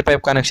 మన హెయిర్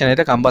పైప్ కనెక్షన్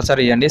అయితే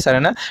కంపల్సరీ ఇవ్వండి,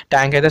 సరేనా.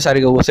 ట్యాంక్ అయితే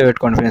సరిగా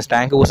ఊసబెట్టుకోండి ఫ్రెండ్స్.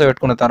 ట్యాంక్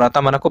ఊసబెట్టుకున్న తర్వాత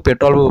మనకు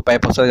పెట్రోల్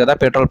పైప్ వస్తుంది కదా,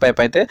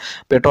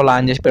 పెట్రోల్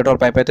ఆన్ చేసి పెట్రోల్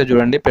పైప్ అయితే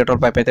చూడండి, పెట్రోల్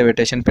పైప్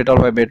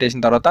పెట్టేసిన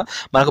తర్వాత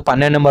మనకు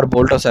 12 నెంబర్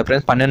బోల్ట్ వస్తుంది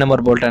ఫ్రెండ్స్. 12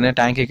 నెంబర్ బోల్ట్ అనేది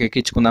ట్యాంక్కి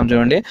ఎక్కించుకుందాం.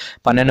 చూడండి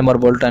 12 నెంబర్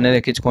బోల్ట్ అనేది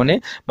ఎక్కించుకొని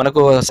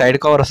మనకు సైడ్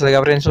కవర్ వస్తుంది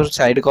కదా ఫ్రెండ్స్,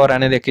 సైడ్ కవర్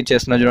అనేది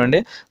ఎక్కించేస్తున్నా చూడండి.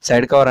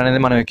 సైడ్ కవర్ అనేది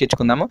మనం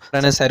ఎక్కించుకుందాము,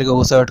 అనేది సరిగా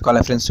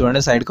ఊసబెట్టుకోవాలి ఫ్రెండ్స్.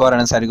 చూడండి సైడ్ కవర్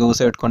అనేది సరిగా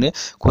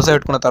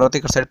కూసబెట్టుకున్న తర్వాత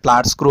ఇక్కడ సైడ్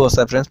ప్లాట్ స్క్రూ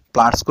వస్తుంది ఫ్రెండ్స్.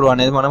 ప్లాట్ స్క్రూ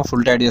అనేది మనం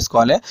ఫుల్ టైట్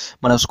చేసుకోవాలి,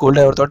 మనం స్క్రూ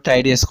డ్రైవర్ తోటి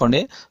టైట్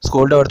చేసుకోండి,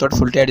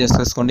 ఫుల్ టైట్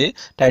చేసుకోండి.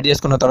 టైట్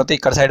చేసుకున్న తర్వాత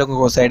ఇక్కడ సైడ్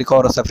ఒక సైడ్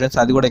కవర్ వస్తుంది ఫ్రెండ్స్,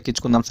 అది కూడా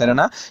ఎక్కించుకుందాం,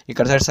 సరేనా.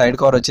 ఇక్కడ సైడ్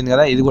కవర్ వచ్చింది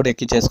కదా, ఇది కూడా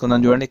ఎక్కించేసుకుందాం.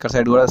 చూడండి ఇక్కడ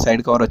సైడ్ కూడా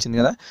సైడ్ కవర్ వచ్చింది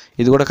కదా,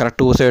 ఇది కూడా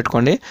కరెక్ట్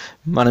ఊసబెట్టుకోండి.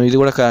 మనం ఇది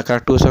కూడా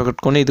కరెక్ట్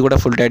ఊసబెట్టుకొని ఇది కూడా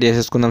ఫుల్ టైట్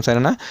చేసేసుకుందాం,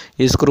 సరేనా.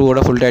 ఈ స్క్రూ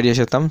కూడా ఫుల్ టైట్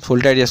చేసేస్తాం.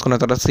 ఫుల్ టైట్ చేసుకున్న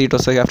తర్వాత సీట్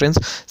వస్తుంది కదా ఫ్రెండ్స్,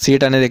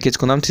 సీట్ అనేది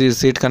ఎక్కించుకుందాం.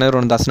 సీట్కి అనేది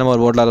 2 10 నెంబర్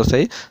బోల్టాలు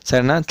వస్తాయి,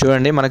 సరేనా.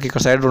 చూడండి మనకి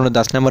ఇక్కడ సైడ్ 2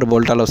 10 నెంబర్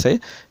బోల్టాలు వస్తాయి.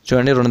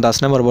 చూడండి 2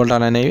 10 నెంబర్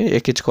బోల్టాలు అనేవి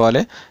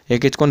ఎక్కించుకొని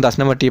 10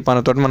 నెంబర్ టీ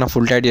పానతోటి మనం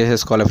ఫుల్ టైట్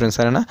చేసేసుకోవాలి ఫ్రెండ్స్,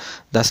 సరేనా.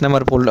 10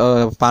 నెంబర్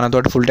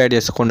పానతోటి ఫుల్ టైట్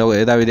చేసుకోండి,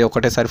 ఇది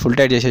ఒకటేసారి ఫుల్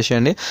టైట్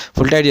చేసేసేయండి.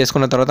 ఫుల్ టైట్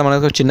చేసుకున్న తర్వాత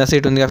మనకు చిన్న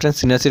సీట్ ఉంది కదా ఫ్రెండ్స్,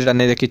 చిన్న సీట్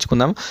అనేది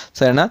ఎక్కించుకుందాం,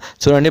 సరేనా.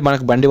 చూడండి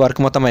మనకు బండి వర్క్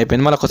మొత్తం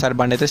అయిపోయింది, మళ్ళీ ఒకసారి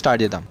బండి అయితే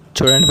స్టార్ట్ చేద్దాం.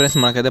 చూడండి ఫ్రెండ్స్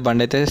మనకైతే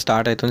బండి అయితే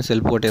స్టార్ట్ అవుతుంది,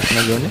 సెల్ఫ్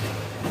కొట్టేస్తున్నాం. చూడండి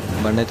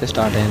బండి అయితే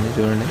స్టార్ట్ అయింది,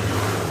 చూడండి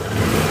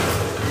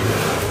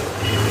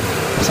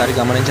ఒకసారి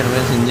గమనించండి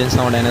ఫ్రెండ్స్. ఇంజిన్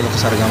సౌండ్ అనేది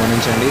ఒకసారి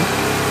గమనించండి,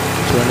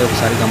 చూడండి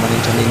ఒకసారి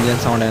గమనించండి.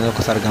 ఇంజిన్ సౌండ్ అనేది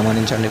ఒకసారి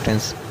గమనించండి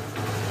ఫ్రెండ్స్.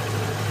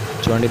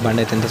 చూడండి బండి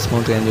అయితే ఎంత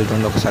స్మూత్గా అయింది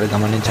చూడండి, ఒకసారి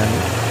గమనించండి.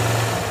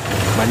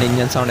 బండి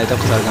ఇంజన్ సౌండ్ అయితే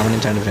ఒకసారి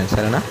గమనించండి ఫ్రెండ్స్,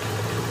 సరేనా.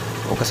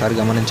 ఒకసారి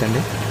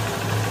గమనించండి,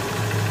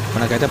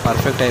 మనకైతే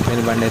పర్ఫెక్ట్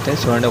అయిపోయింది బండి అయితే.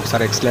 చూడండి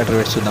ఒకసారి ఎక్సిలేటర్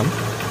వేసి చూద్దాం,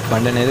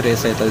 బండి అనేది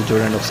రేస్ అవుతుంది.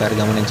 చూడండి ఒకసారి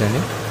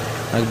గమనించండి,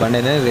 మనకి బండి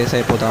అనేది రేస్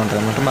అయిపోతూ ఉంటుంది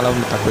అనమాట,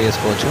 మళ్ళీ తక్కువ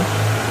చేసుకోవచ్చు,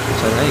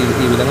 సరేనా.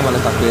 ఈ విధంగా మళ్ళీ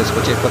తక్కువ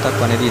చేసుకోవచ్చు, ఎక్కువ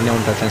తక్కువ అనేది ఇన్నే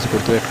ఉంటుంది ఫ్రెండ్స్,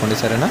 గుర్తుపెట్టుకోండి,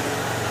 సరేనా.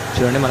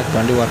 చూడండి మనకి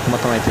బండి వర్క్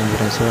మొత్తం అయిపోయింది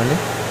ఫ్రెండ్స్. చూడండి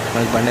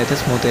మనకి బండి అయితే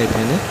స్మూత్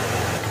అయిపోయింది,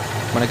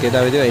 మనకి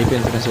ఏదో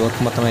అయిపోయింది ఫ్రెండ్స్, వర్క్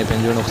మొత్తం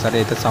అయిపోయింది. చూడండి ఒకసారి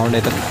అయితే సౌండ్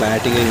అయితే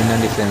క్లారిటీగా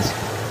వినండి ఫ్రెండ్స్.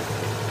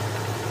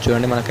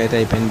 చూడండి మనకైతే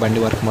అయిపోయింది, బండి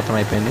వర్క్ మొత్తం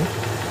అయిపోయింది.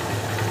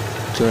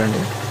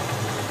 చూడండి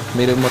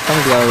మీరు మొత్తం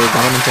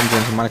గమనించండి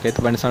ఫ్రెండ్స్, మనకైతే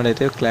బండి సౌండ్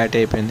అయితే క్లారిటీ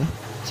అయిపోయింది.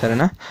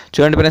 సరేనా.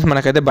 చూడండి ఫ్రెండ్స్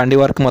మనకైతే బండి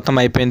వర్క్ మొత్తం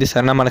అయిపోయింది.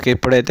 సరేనా. మనకి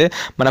ఎప్పుడైతే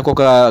మనకు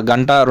ఒక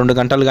గంట 2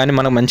 గంటలు కానీ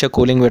మనం మంచిగా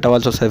కూలింగ్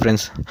పెట్టవలసి వస్తుంది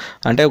ఫ్రెండ్స్.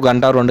 అంటే ఒక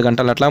గంట 2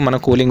 గంటలు అట్లా మనం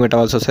కూలింగ్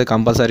పెట్టవలసి వస్తుంది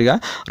కంపల్సరీగా.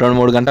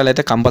 2-3 గంటలు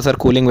అయితే కంపల్సరీ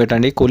కూలింగ్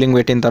పెట్టండి. కూలింగ్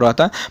పెట్టిన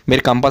తర్వాత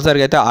మీరు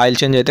కంపల్సరీగా అయితే ఆయిల్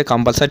చేంజ్ అయితే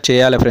కంపల్సరీ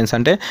చేయాలి ఫ్రెండ్స్.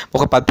 అంటే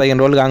ఒక 10-15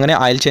 రోజులు కాగానే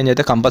ఆయిల్ చేంజ్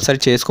అయితే కంపల్సరీ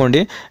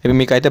చేసుకోండి. ఇవి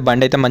మీకైతే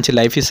బండి అయితే మంచి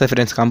లైఫ్ ఇస్తుంది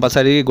ఫ్రెండ్స్.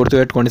 కంపల్సరీ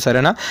గుర్తుపెట్టుకోండి.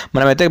 సరేనా.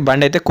 మనమైతే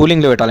బండి అయితే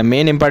కూలింగ్లో పెట్టాలి.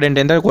 మెయిన్ ఇంపార్టెంట్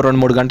ఏంటంటే ఒక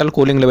 2-3 గంటలు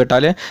కూలింగ్లో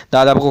పెట్టాలి.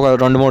 దాదాపు ఒక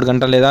 2-3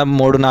 గంటలు లేదా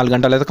 3-4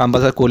 గంటలు అయితే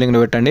కంపల్సరీ కూలింగ్లో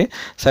పెట్టండి.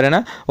 సరేనా.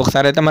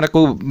 ఒకసారి అయితే మనకు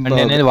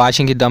బండి అనేది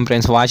వాషింగ్ ఇద్దాం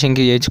ఫ్రెండ్స్.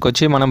 వాషింగ్కి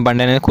చేసుకొచ్చి మనం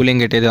బండి అనేది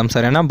కూలింగ్ పెట్టేద్దాం.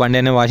 సరేనా. బండి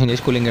అనేది వాషింగ్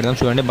చేసి కూలింగ్ పెడదాం.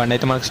 చూడండి బండి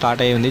అయితే మనకు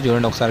స్టార్ట్ అయ్యింది.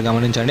 చూడండి ఒకసారి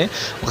గమనించండి.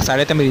 ఒకసారి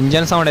అయితే మీరు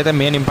ఇంజన్ సౌండ్ అయితే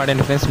మెయిన్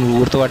ఇంపార్టెంట్ ఫ్రెండ్స్,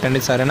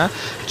 గుర్తుపట్టండి. సరేనా.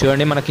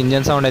 చూడండి మనకి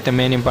ఇంజన్ సౌండ్ అయితే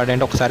మెయిన్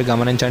ఇంపార్టెంట్. ఒకసారి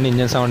గమనించండి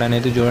ఇంజన్ సౌండ్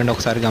అనేది. చూడండి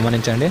ఒకసారి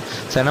గమనించండి.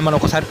 సరేనా. మనం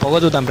ఒకసారి పొగ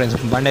చూద్దాం ఫ్రెండ్స్.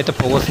 బండి అయితే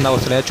పొగ వస్తుందా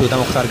వస్తలేదా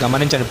చూద్దాం. ఒకసారి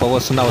గమనించండి పొగ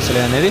వస్తుందా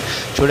వస్తలేదు అనేది.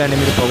 చూడండి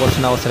మీరు పొగ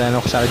వస్తుందా వస్తలేదు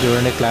ఒకసారి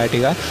చూడండి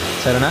క్లారిటీగా.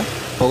 సరేనా.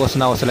 పొగ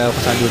వస్తుందా వస్తలేదు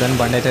ఒకసారి చూడండి.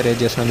 బండి అయితే రేట్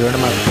చేస్తున్నాం. చూడండి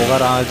మనకు పొగ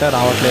అయితే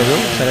రావట్లేదు.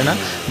 సరేనా.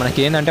 మనకి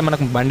ఏంటంటే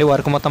మనకు బండి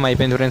వర్క్ మొత్తం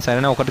అయిపోయింది ఫ్రెండ్స్.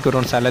 సరేనా.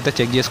 1-2 సార్లు అయితే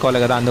చెక్ చేసుకోవాలి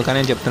కదా, అందుకని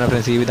నేను చెప్తున్నా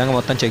ఫ్రెండ్స్. ఈ విధంగా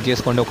మొత్తం చెక్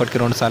చేసుకోండి.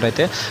 1-2 సార్లు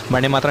అయితే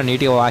బండి మాత్రం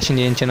నీట్గా వాషింగ్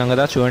చేయించినాం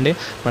కదా. చూడండి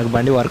మనకు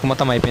బండి వర్క్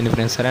మొత్తం అయిపోయింది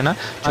ఫ్రెండ్స్. సరేనా.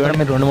 చూడండి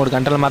మీరు 2-3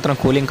 గంటలు మాత్రం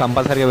కూలింగ్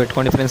కంపల్సరీగా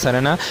పెట్టుకోండి ఫ్రెండ్స్.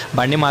 సరేనా.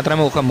 బండి మాత్రం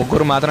ఒక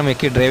 3 మాత్రం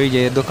ఎక్కి డ్రైవ్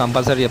చేయొద్దు.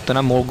 కంపల్సరీ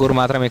చెప్తున్నా 3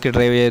 మాత్రం ఎక్కి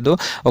డ్రైవ్ చేయొద్దు.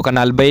 ఒక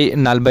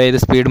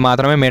 40-45 స్పీడ్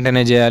మాత్రమే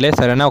మెయింటైన్ చేయాలి.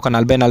 సరేనా. ఒక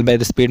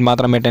 40-45 స్పీడ్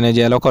మాత్రం మెయింటైన్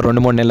చేయాలి. ఒక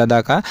 2-3 నెలల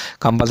దాకా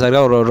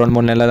కంపల్సరీగా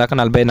 2-3 నెలల దాకా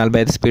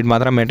 40-45 స్పీడ్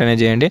మాత్రం మెయింటైన్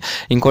చేయండి.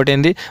 ఇంకోటి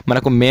ఏంది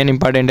మనకు మెయిన్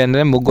ఇంపార్టెంట్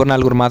ఏంటంటే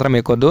 3-4 మాత్రం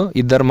ఎక్కొద్దు.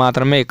 2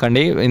 మాత్రమే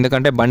ఎక్కండి.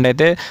 ఎందుకంటే బండి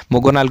అయితే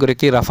 3-4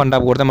 ఎక్కి రఫ్ అండ్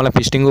టఫ్ కొడితే మళ్ళీ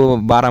పిస్టింగ్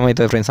భారం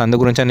అవుతుంది ఫ్రెండ్స్. అందు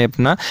గురించి అని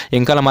చెప్తున్నా.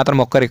 ఇంకాల మాత్రం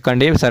ఒక్కరు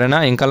ఎక్కండి. సరేనా.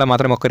 ఇంకాల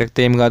మాత్రం ఒక్కరు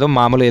ఎక్కితే ఏం కాదు,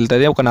 మామూలు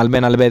వెళ్తుంది. ఒక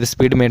 40-45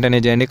 స్పీడ్ మెయింటైన్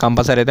చేయండి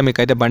కంపల్సరీ. అయితే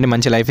మీకు అయితే బండి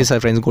మంచి లైఫ్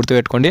ఇస్తుంది ఫ్రెండ్స్,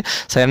 గుర్తుపెట్టుకోండి.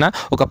 సరేనా.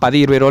 ఒక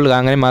 10-20 రోజులు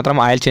కాగానే మాత్రం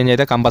ఆయిల్ చేంజ్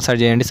అయితే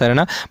కంపల్సరీ చేయండి.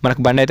 సరేనా.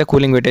 మనకు బండి అయితే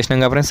కూలింగ్ పెట్టేసినాం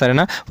కదా ఫ్రెండ్స్.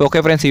 సరేనా.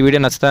 ఓకే ఫ్రెండ్స్, ఈ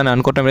వీడియో నచ్చుతుందని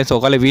అనుకుంటాం ఫ్రెండ్స్.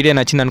 ఒకవేళ వీడియో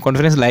నచ్చింది అనుకోండి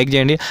ఫ్రెండ్స్, లైక్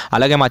చేయండి.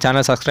 అలాగే మా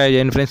ఛానల్ సబ్స్క్రైబ్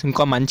చేయండి ఫ్రెండ్స్.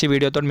 ఇంకో మంచి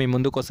వీడియోతో మీ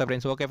ముందుకు వస్తా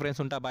ఫ్రెండ్స్. ఓకే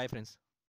ఫ్రెండ్స్, ఉంటా. Bye friends.